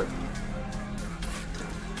ain't gonna work.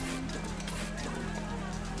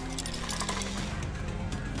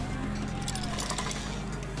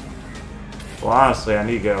 Well, honestly, I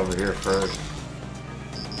need to get over here first.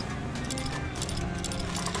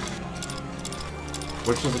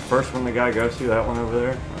 Which is the first one the guy goes to? That one over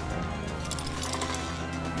there?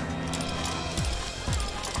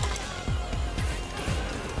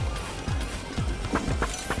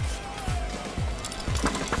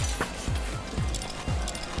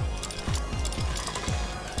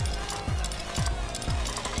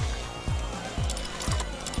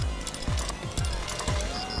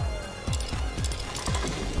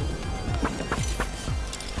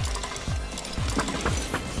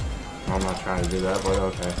 I'm not trying to do that, but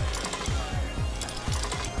okay.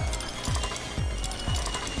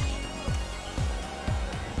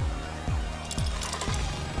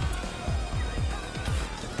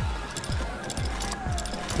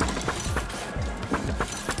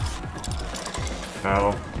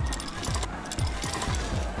 Oh.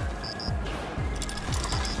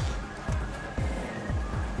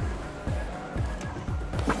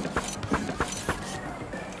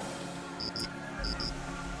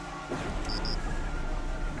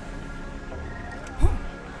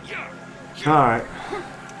 Alright.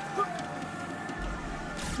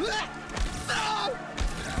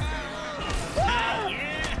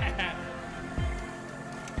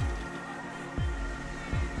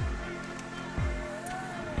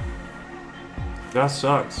 That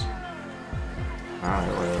sucks. Alright,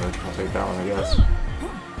 whatever. I'll take that one, I guess.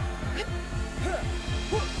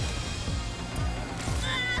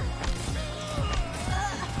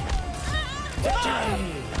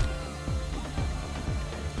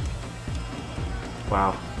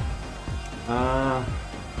 Wow.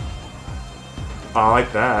 I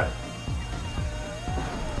like that.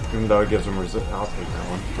 Even though it gives them resist. I'll take that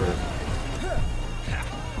one, sure.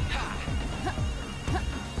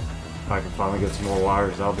 If I can finally get some more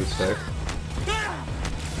wires, that'll be sick.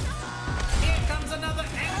 Here comes another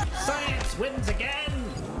end. Science wins again.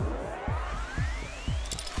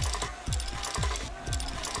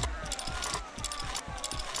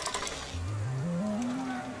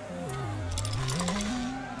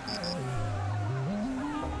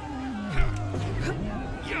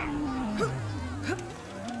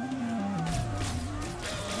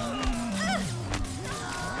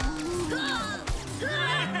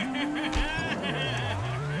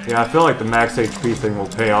 Yeah, I feel like the max HP thing will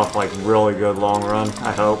pay off like really good long run,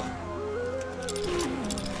 I hope.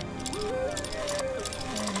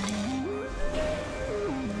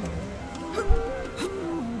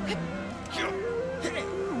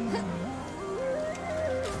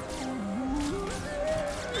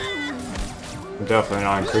 I'm definitely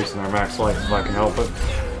not increasing their max life if I can help it.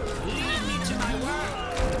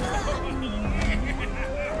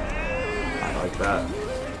 I like that.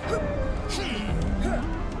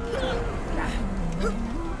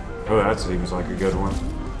 Oh, that seems like a good one.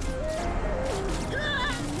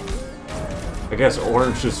 I guess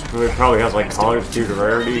orange just probably has like colors due to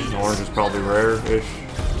rarity. Orange is probably rare-ish.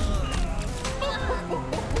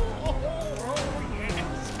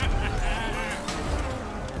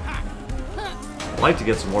 I'd like to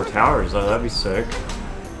get some more towers though, that'd be sick.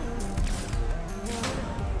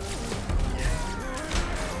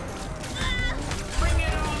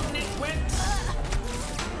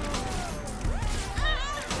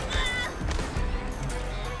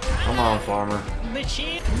 Come on, farmer. The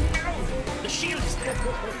shield. No, the shield is there.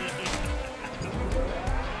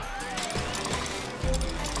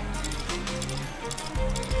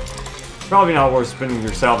 Probably not worth spending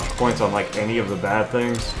your salvage points on like any of the bad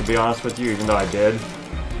things, to be honest with you, even though I did.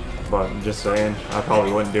 But I'm just saying, I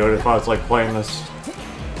probably wouldn't do it if I was like playing this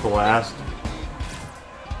to last.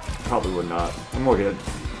 Probably would not. I'm gonna get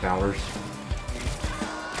towers.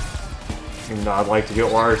 Even though I'd like to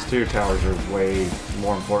get wires too, towers are way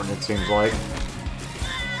more important, it seems like.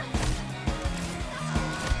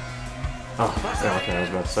 Oh, yeah, okay, I was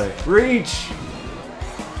about to say. Reach!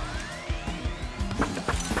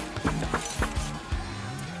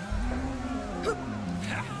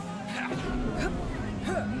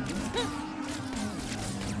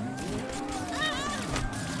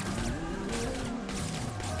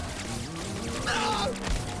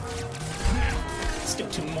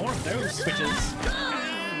 Two more of those switches.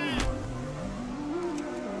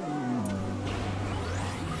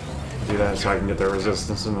 Do that so I can get their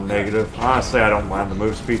resistance in the negative. Honestly, I don't mind the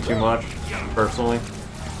move speed too much, personally.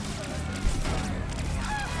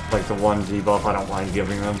 Like the one debuff, I don't mind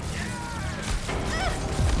giving them.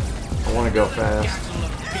 I want to go fast.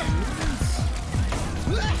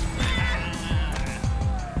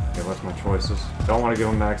 Okay, what's my choices? Don't want to give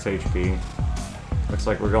them max HP. Looks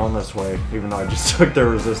like we're going this way, even though I just took their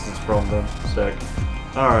resistance from them. Sick.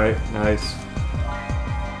 Alright, nice.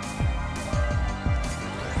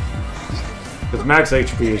 Because max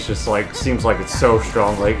HP is just like, seems like it's so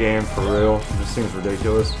strong late game, for real. It just seems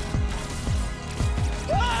ridiculous.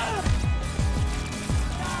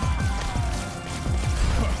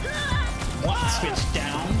 One switch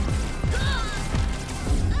down.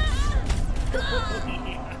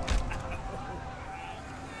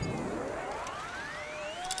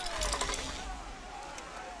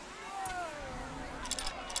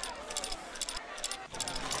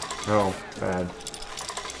 Oh, bad.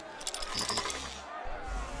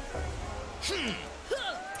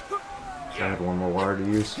 I had one more wire to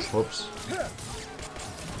use. Whoops.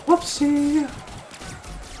 Whoopsie!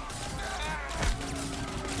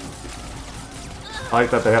 I like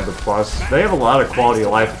that they have the plus. They have a lot of quality of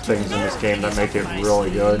life things in this game that make it really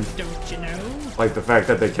good. Don't you know? Like the fact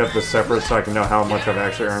that they kept this separate so I can know how much I've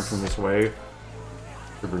actually earned from this wave.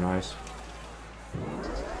 Super nice.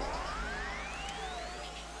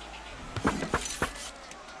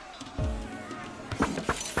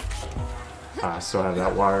 I still have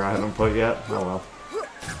that wire I haven't put yet. Oh well.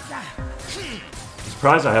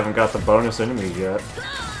 Surprised I haven't got the bonus enemies yet.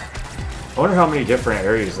 I wonder how many different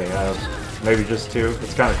areas they have. Maybe just 2.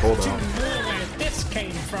 It's kind of cool though. Where this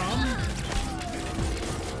came from.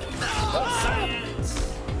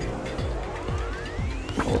 Science.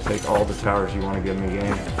 I'll take all the towers you want to give me,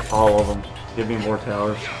 game. All of them. Give me more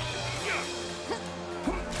towers.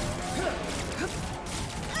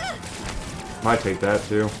 Might take that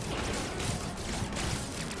too.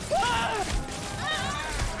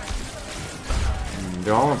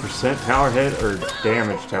 Do I want percent tower hit or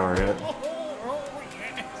damage tower hit?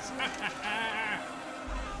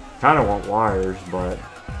 Kind of want wires, but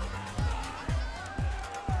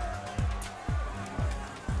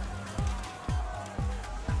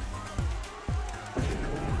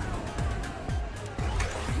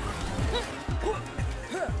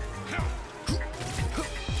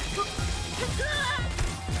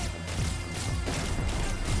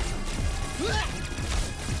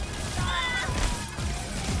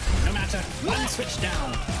No matter. One switch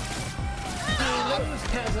down. Those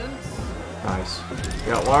peasants. nice.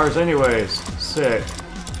 Got wires anyways. Sick.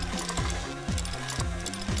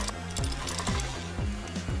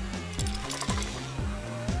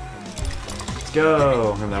 Let's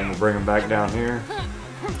go. And then we'll bring them back down here.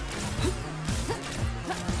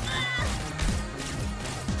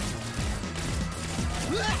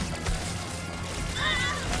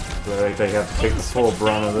 But they have to take the full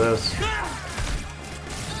brunt of this.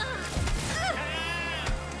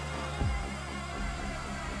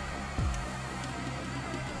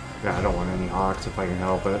 Yeah, I don't want any Hawks if I can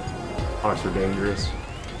help it. Hawks are dangerous.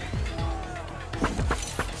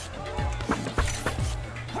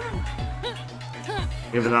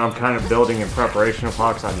 Even though I'm kind of building in preparation of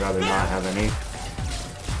Hawks, I'd rather not have any.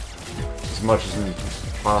 As much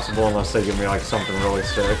as possible, unless they give me like something really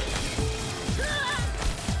sick.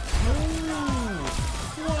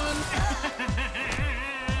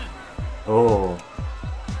 Oh.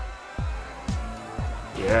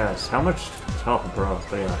 Yes. How much health, bro?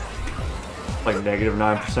 Yeah. Like negative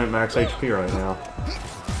 9% max HP right now.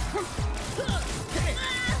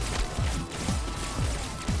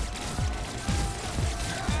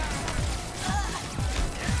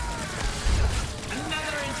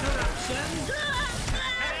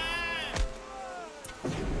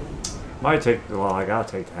 Might take, well, I gotta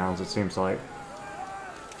take the hounds, it seems like.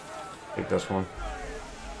 Take this one.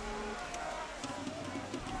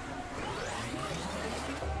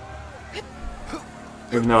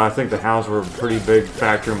 Even though I think the hounds were a pretty big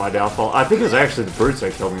factor in my downfall. I think it was actually the brutes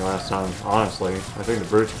that killed me last time, honestly. I think the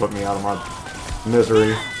brutes put me out of my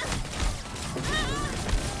misery.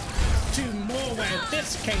 Two more where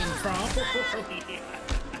this came from.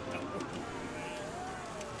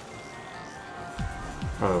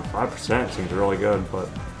 Oh, 5% seems really good, but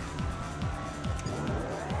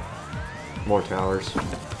more towers,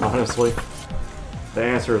 honestly. The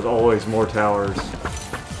answer is always more towers.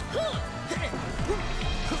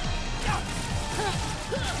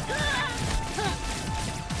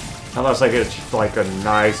 Unless I get like a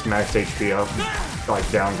nice max HP up. like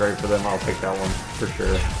downgrade for them, I'll take that one for sure.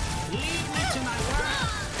 Leave me to my work.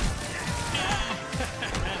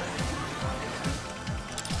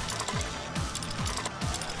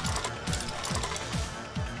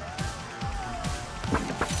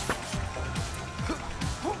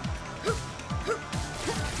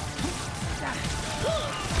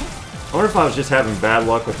 I wonder if I was just having bad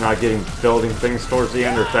luck with not getting building things towards the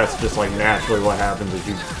end, or if that's just like naturally what happens as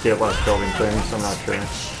you get less building things. I'm not sure.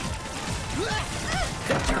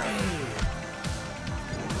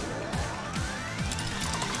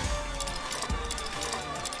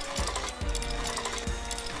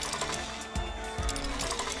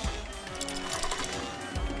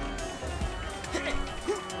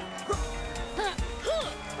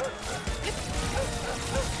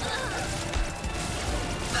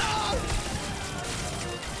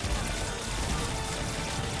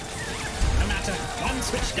 One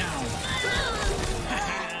switch down.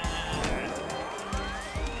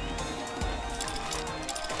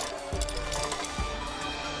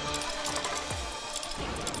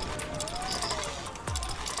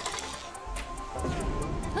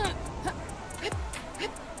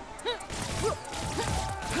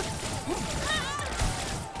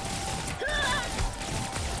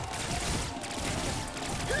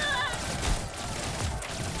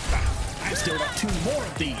 I've still got 2 more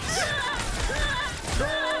of these.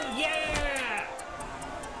 Oh, yeah!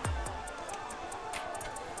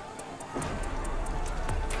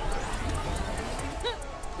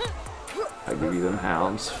 I give you them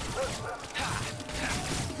hounds.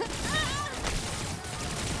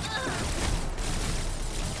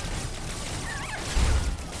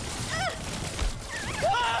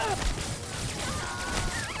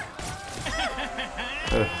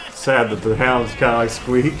 Sad that the hounds kind of like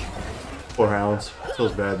squeak. Poor hounds.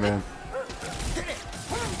 Feels bad, man.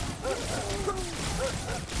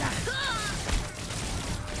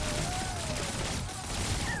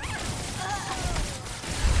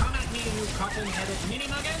 Come at me, you cotton-headed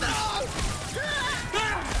mini-muggins!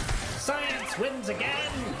 Science wins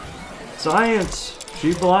again! Science!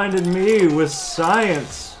 She blinded me with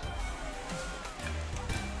science!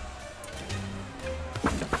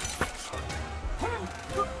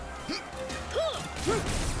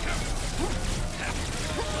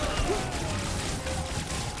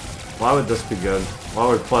 Why would this be good? Why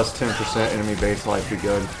would plus 10% enemy base life be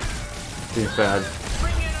good? Seems bad.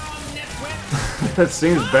 Bring it on, Nitwit! That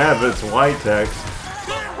seems bad, but it's white text.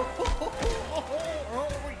 Oh,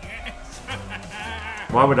 yes!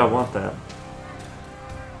 Why would I want that?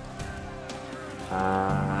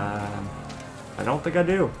 I don't think I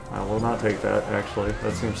do. I will not take that, actually.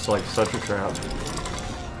 That seems like such a trap.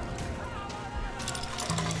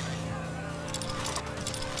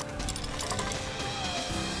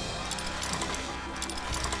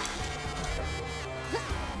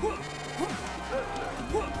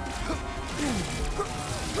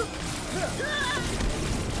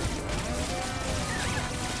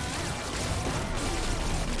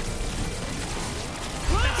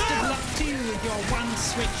 Best of luck to you with your 1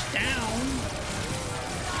 switch down!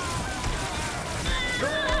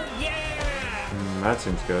 Oh, yeah! That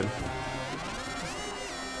seems good.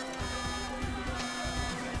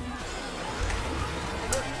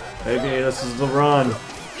 Maybe this is the run.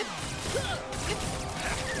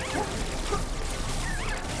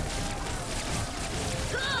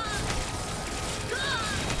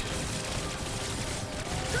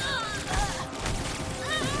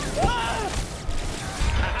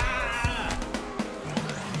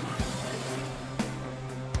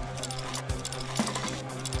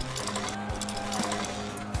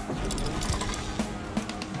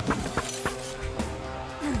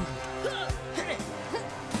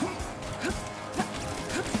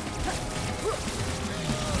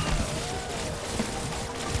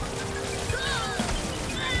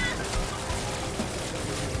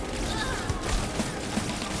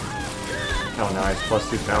 Oh nice, plus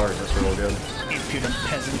 2 powers, that's real good. Impudent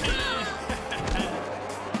peasant.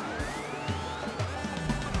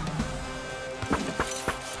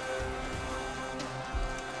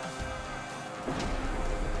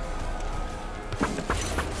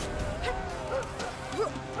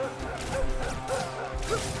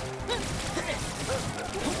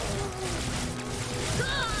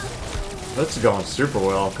 This is going super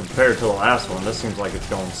well compared to the last one. This seems like it's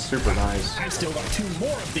going super nice. I've still got 2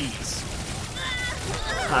 more of these.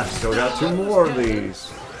 I've still got 2 more of these.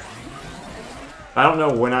 I don't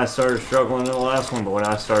know when I started struggling in the last one, but when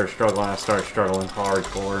I started struggling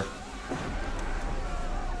hardcore.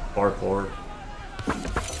 Hardcore.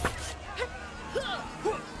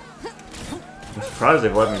 I'm surprised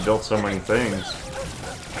they've let me build so many things.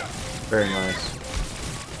 Very nice.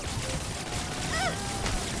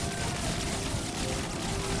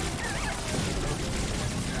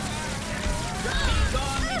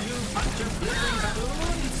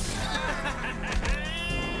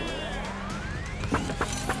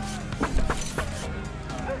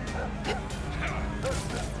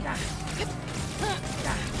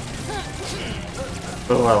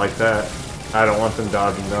 Oh, I like that. I don't want them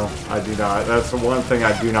dodging though. I do not. That's the one thing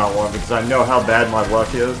I do not want because I know how bad my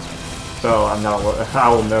luck is. So I'm not. I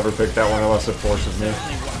will never pick that one unless it forces me.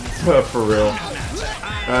 For real.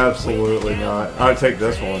 Absolutely not. I would take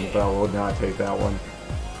this one, but I would not take that one.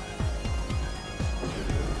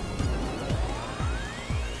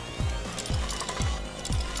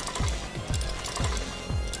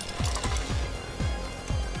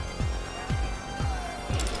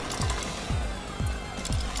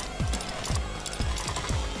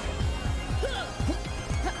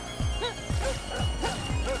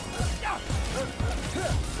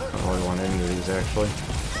 I don't really want any of these actually.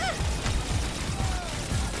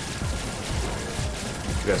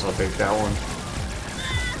 I guess I'll take that one.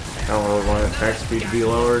 I don't really want attack speed to be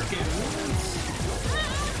lowered.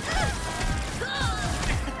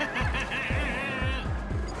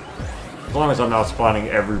 As long as I'm not spawning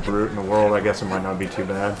every brute in the world, I guess it might not be too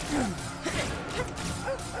bad.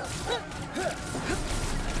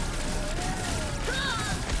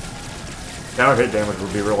 Counter hit damage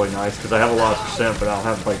would be really nice because I have a lot of percent, but I don't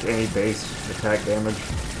have like any base attack damage,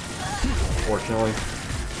 unfortunately.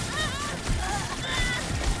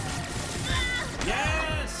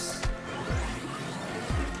 Yes!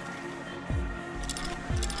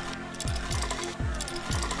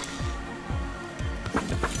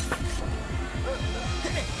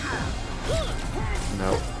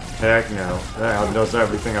 No. Heck no. That knows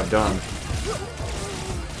everything I've done.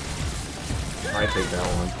 Might take that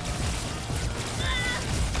one.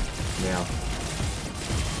 Yeah.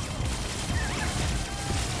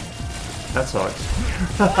 That sucks.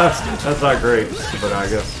 That's not great, but I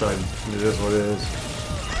guess it is what it is.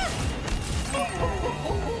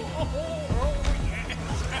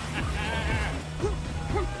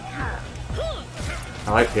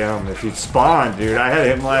 I like him. If he'd spawn, dude. I had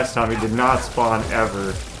him last time. He did not spawn ever.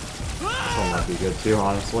 This one might be good too,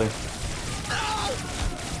 honestly.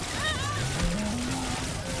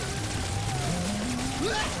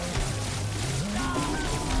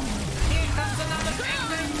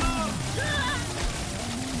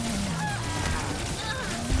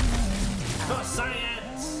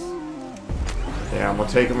 Yeah, I'm gonna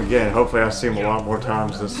take him again. Hopefully I see him a lot more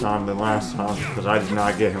times this time than last time, because I did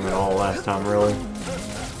not get him at all last time, really.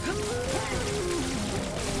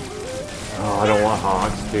 Oh, I don't want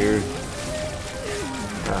Hawks, dude.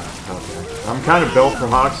 Okay. I'm kind of built for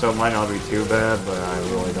Hawks, so it might not be too bad, but I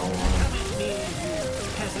really don't want it.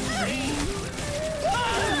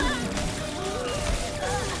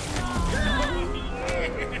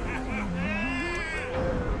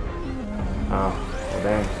 Oh, well,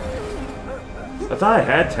 dang. I thought I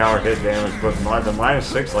had tower hit damage, but the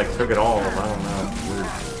 -6 like took it all. I don't know. Weird.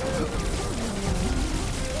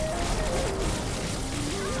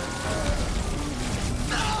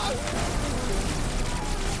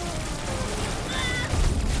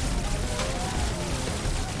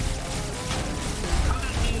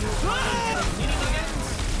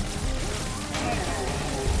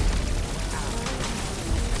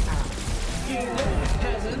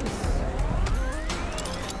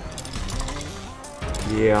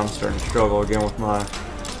 Yeah, I'm starting to struggle again with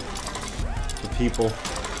the people.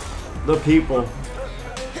 The people.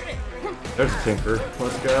 There's a Tinker.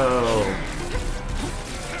 Let's go.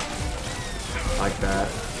 Like that.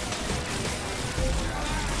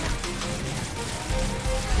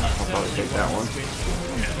 I'll probably take that one.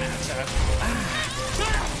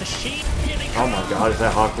 Oh my god, is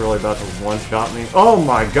that Hawk really about to one-shot me? Oh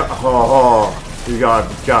my god. Oh, you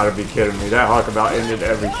gotta be kidding me. That Hawk about ended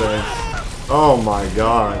everything. Oh my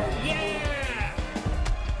god.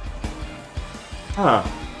 Huh.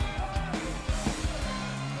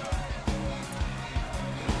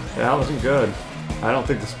 Yeah, that wasn't good. I don't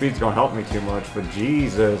think the speed's gonna help me too much, but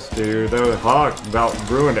Jesus, dude. That Hawk about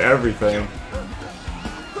ruined everything.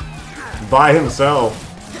 By himself.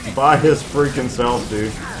 By his freaking self,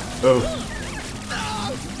 dude. Oh.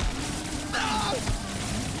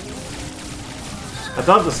 I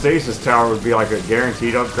thought the stasis tower would be like a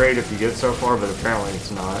guaranteed upgrade if you get so far, but apparently it's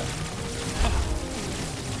not.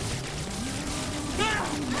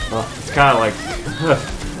 Oh, it's kind of like...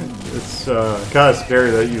 it's kind of scary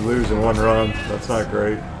that you lose in one run. That's not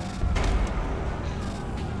great.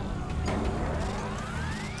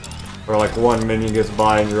 Or like one minion gets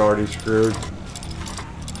by and you're already screwed.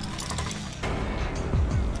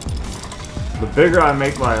 The bigger I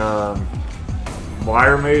make my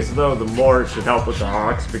wire maze though, the more it should help with the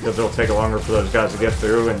Hawks, because it'll take longer for those guys to get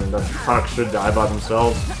through, and then the Hawks should die by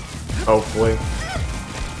themselves, hopefully,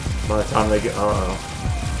 by the time they get,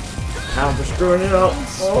 now they're screwing it up.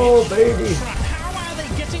 Oh baby. How are they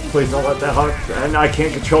getting Please don't let that hawk. And I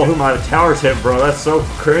can't control who my towers hit, bro. That's so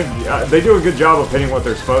cringy. They do a good job of hitting what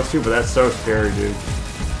they're supposed to, but that's so scary, dude.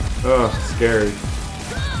 Ugh, scary.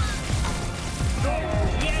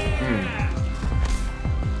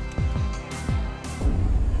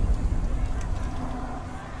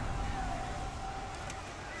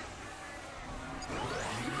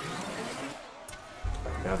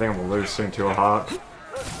 Yeah, I think I'm gonna lose soon to a hawk.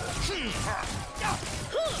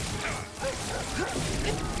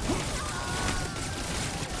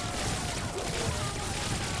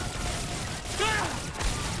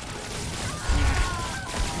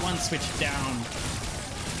 One switch down.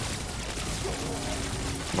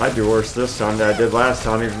 Might do worse this time than I did last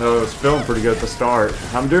time, even though it was feeling pretty good at the start.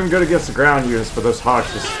 I'm doing good against the ground units, but those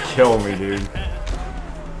hawks just kill me, dude.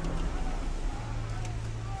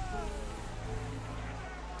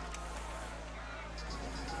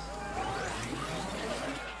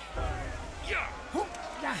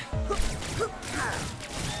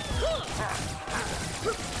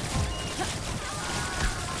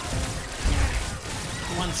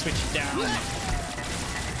 One switch down.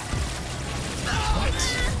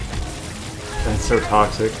 That's so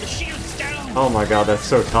toxic. The shield's down. Oh my god, that's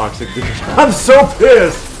so toxic, dude. I'm so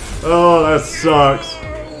pissed! Oh, that sucks.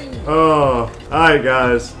 Oh, alright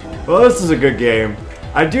guys. Well, this is a good game.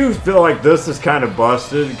 I do feel like this is kind of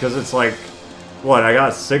busted, because it's like, what, I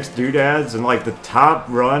got 6 doodads, and like the top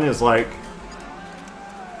run is like,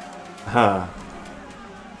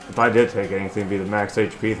 if I did take anything, it'd be the max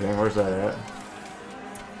HP thing. Where's that at?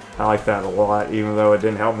 I like that a lot, even though it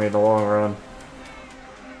didn't help me in the long run.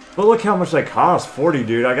 But look how much they cost. 40,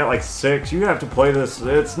 dude. I got like 6. You have to play this.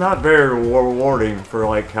 It's not very rewarding for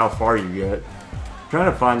like how far you get. I'm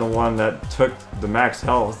trying to find the one that took the max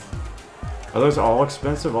health. Are those all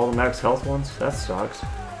expensive? All the max health ones? That sucks.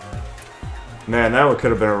 Man, that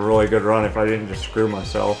could have been a really good run if I didn't just screw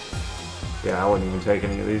myself. Yeah, I wouldn't even take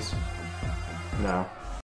any of these. No.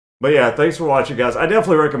 But yeah, thanks for watching, guys. I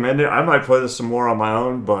definitely recommend it. I might play this some more on my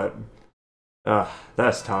own, but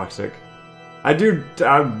that's toxic. I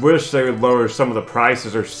wish they would lower some of the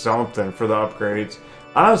prices or something for the upgrades.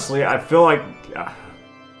 Honestly, I feel like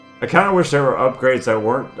I kind of wish there were upgrades that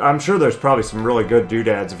weren't. I'm sure there's probably some really good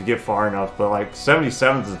doodads if you get far enough, but like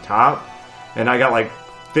 77 is the top, and I got like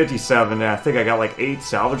 57, and I think I got like 8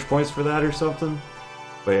 salvage points for that or something.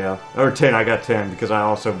 But yeah, or 10. I got 10 because I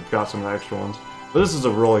also got some extra ones. But this is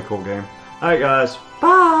a really cool game. Alright guys,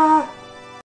 bye!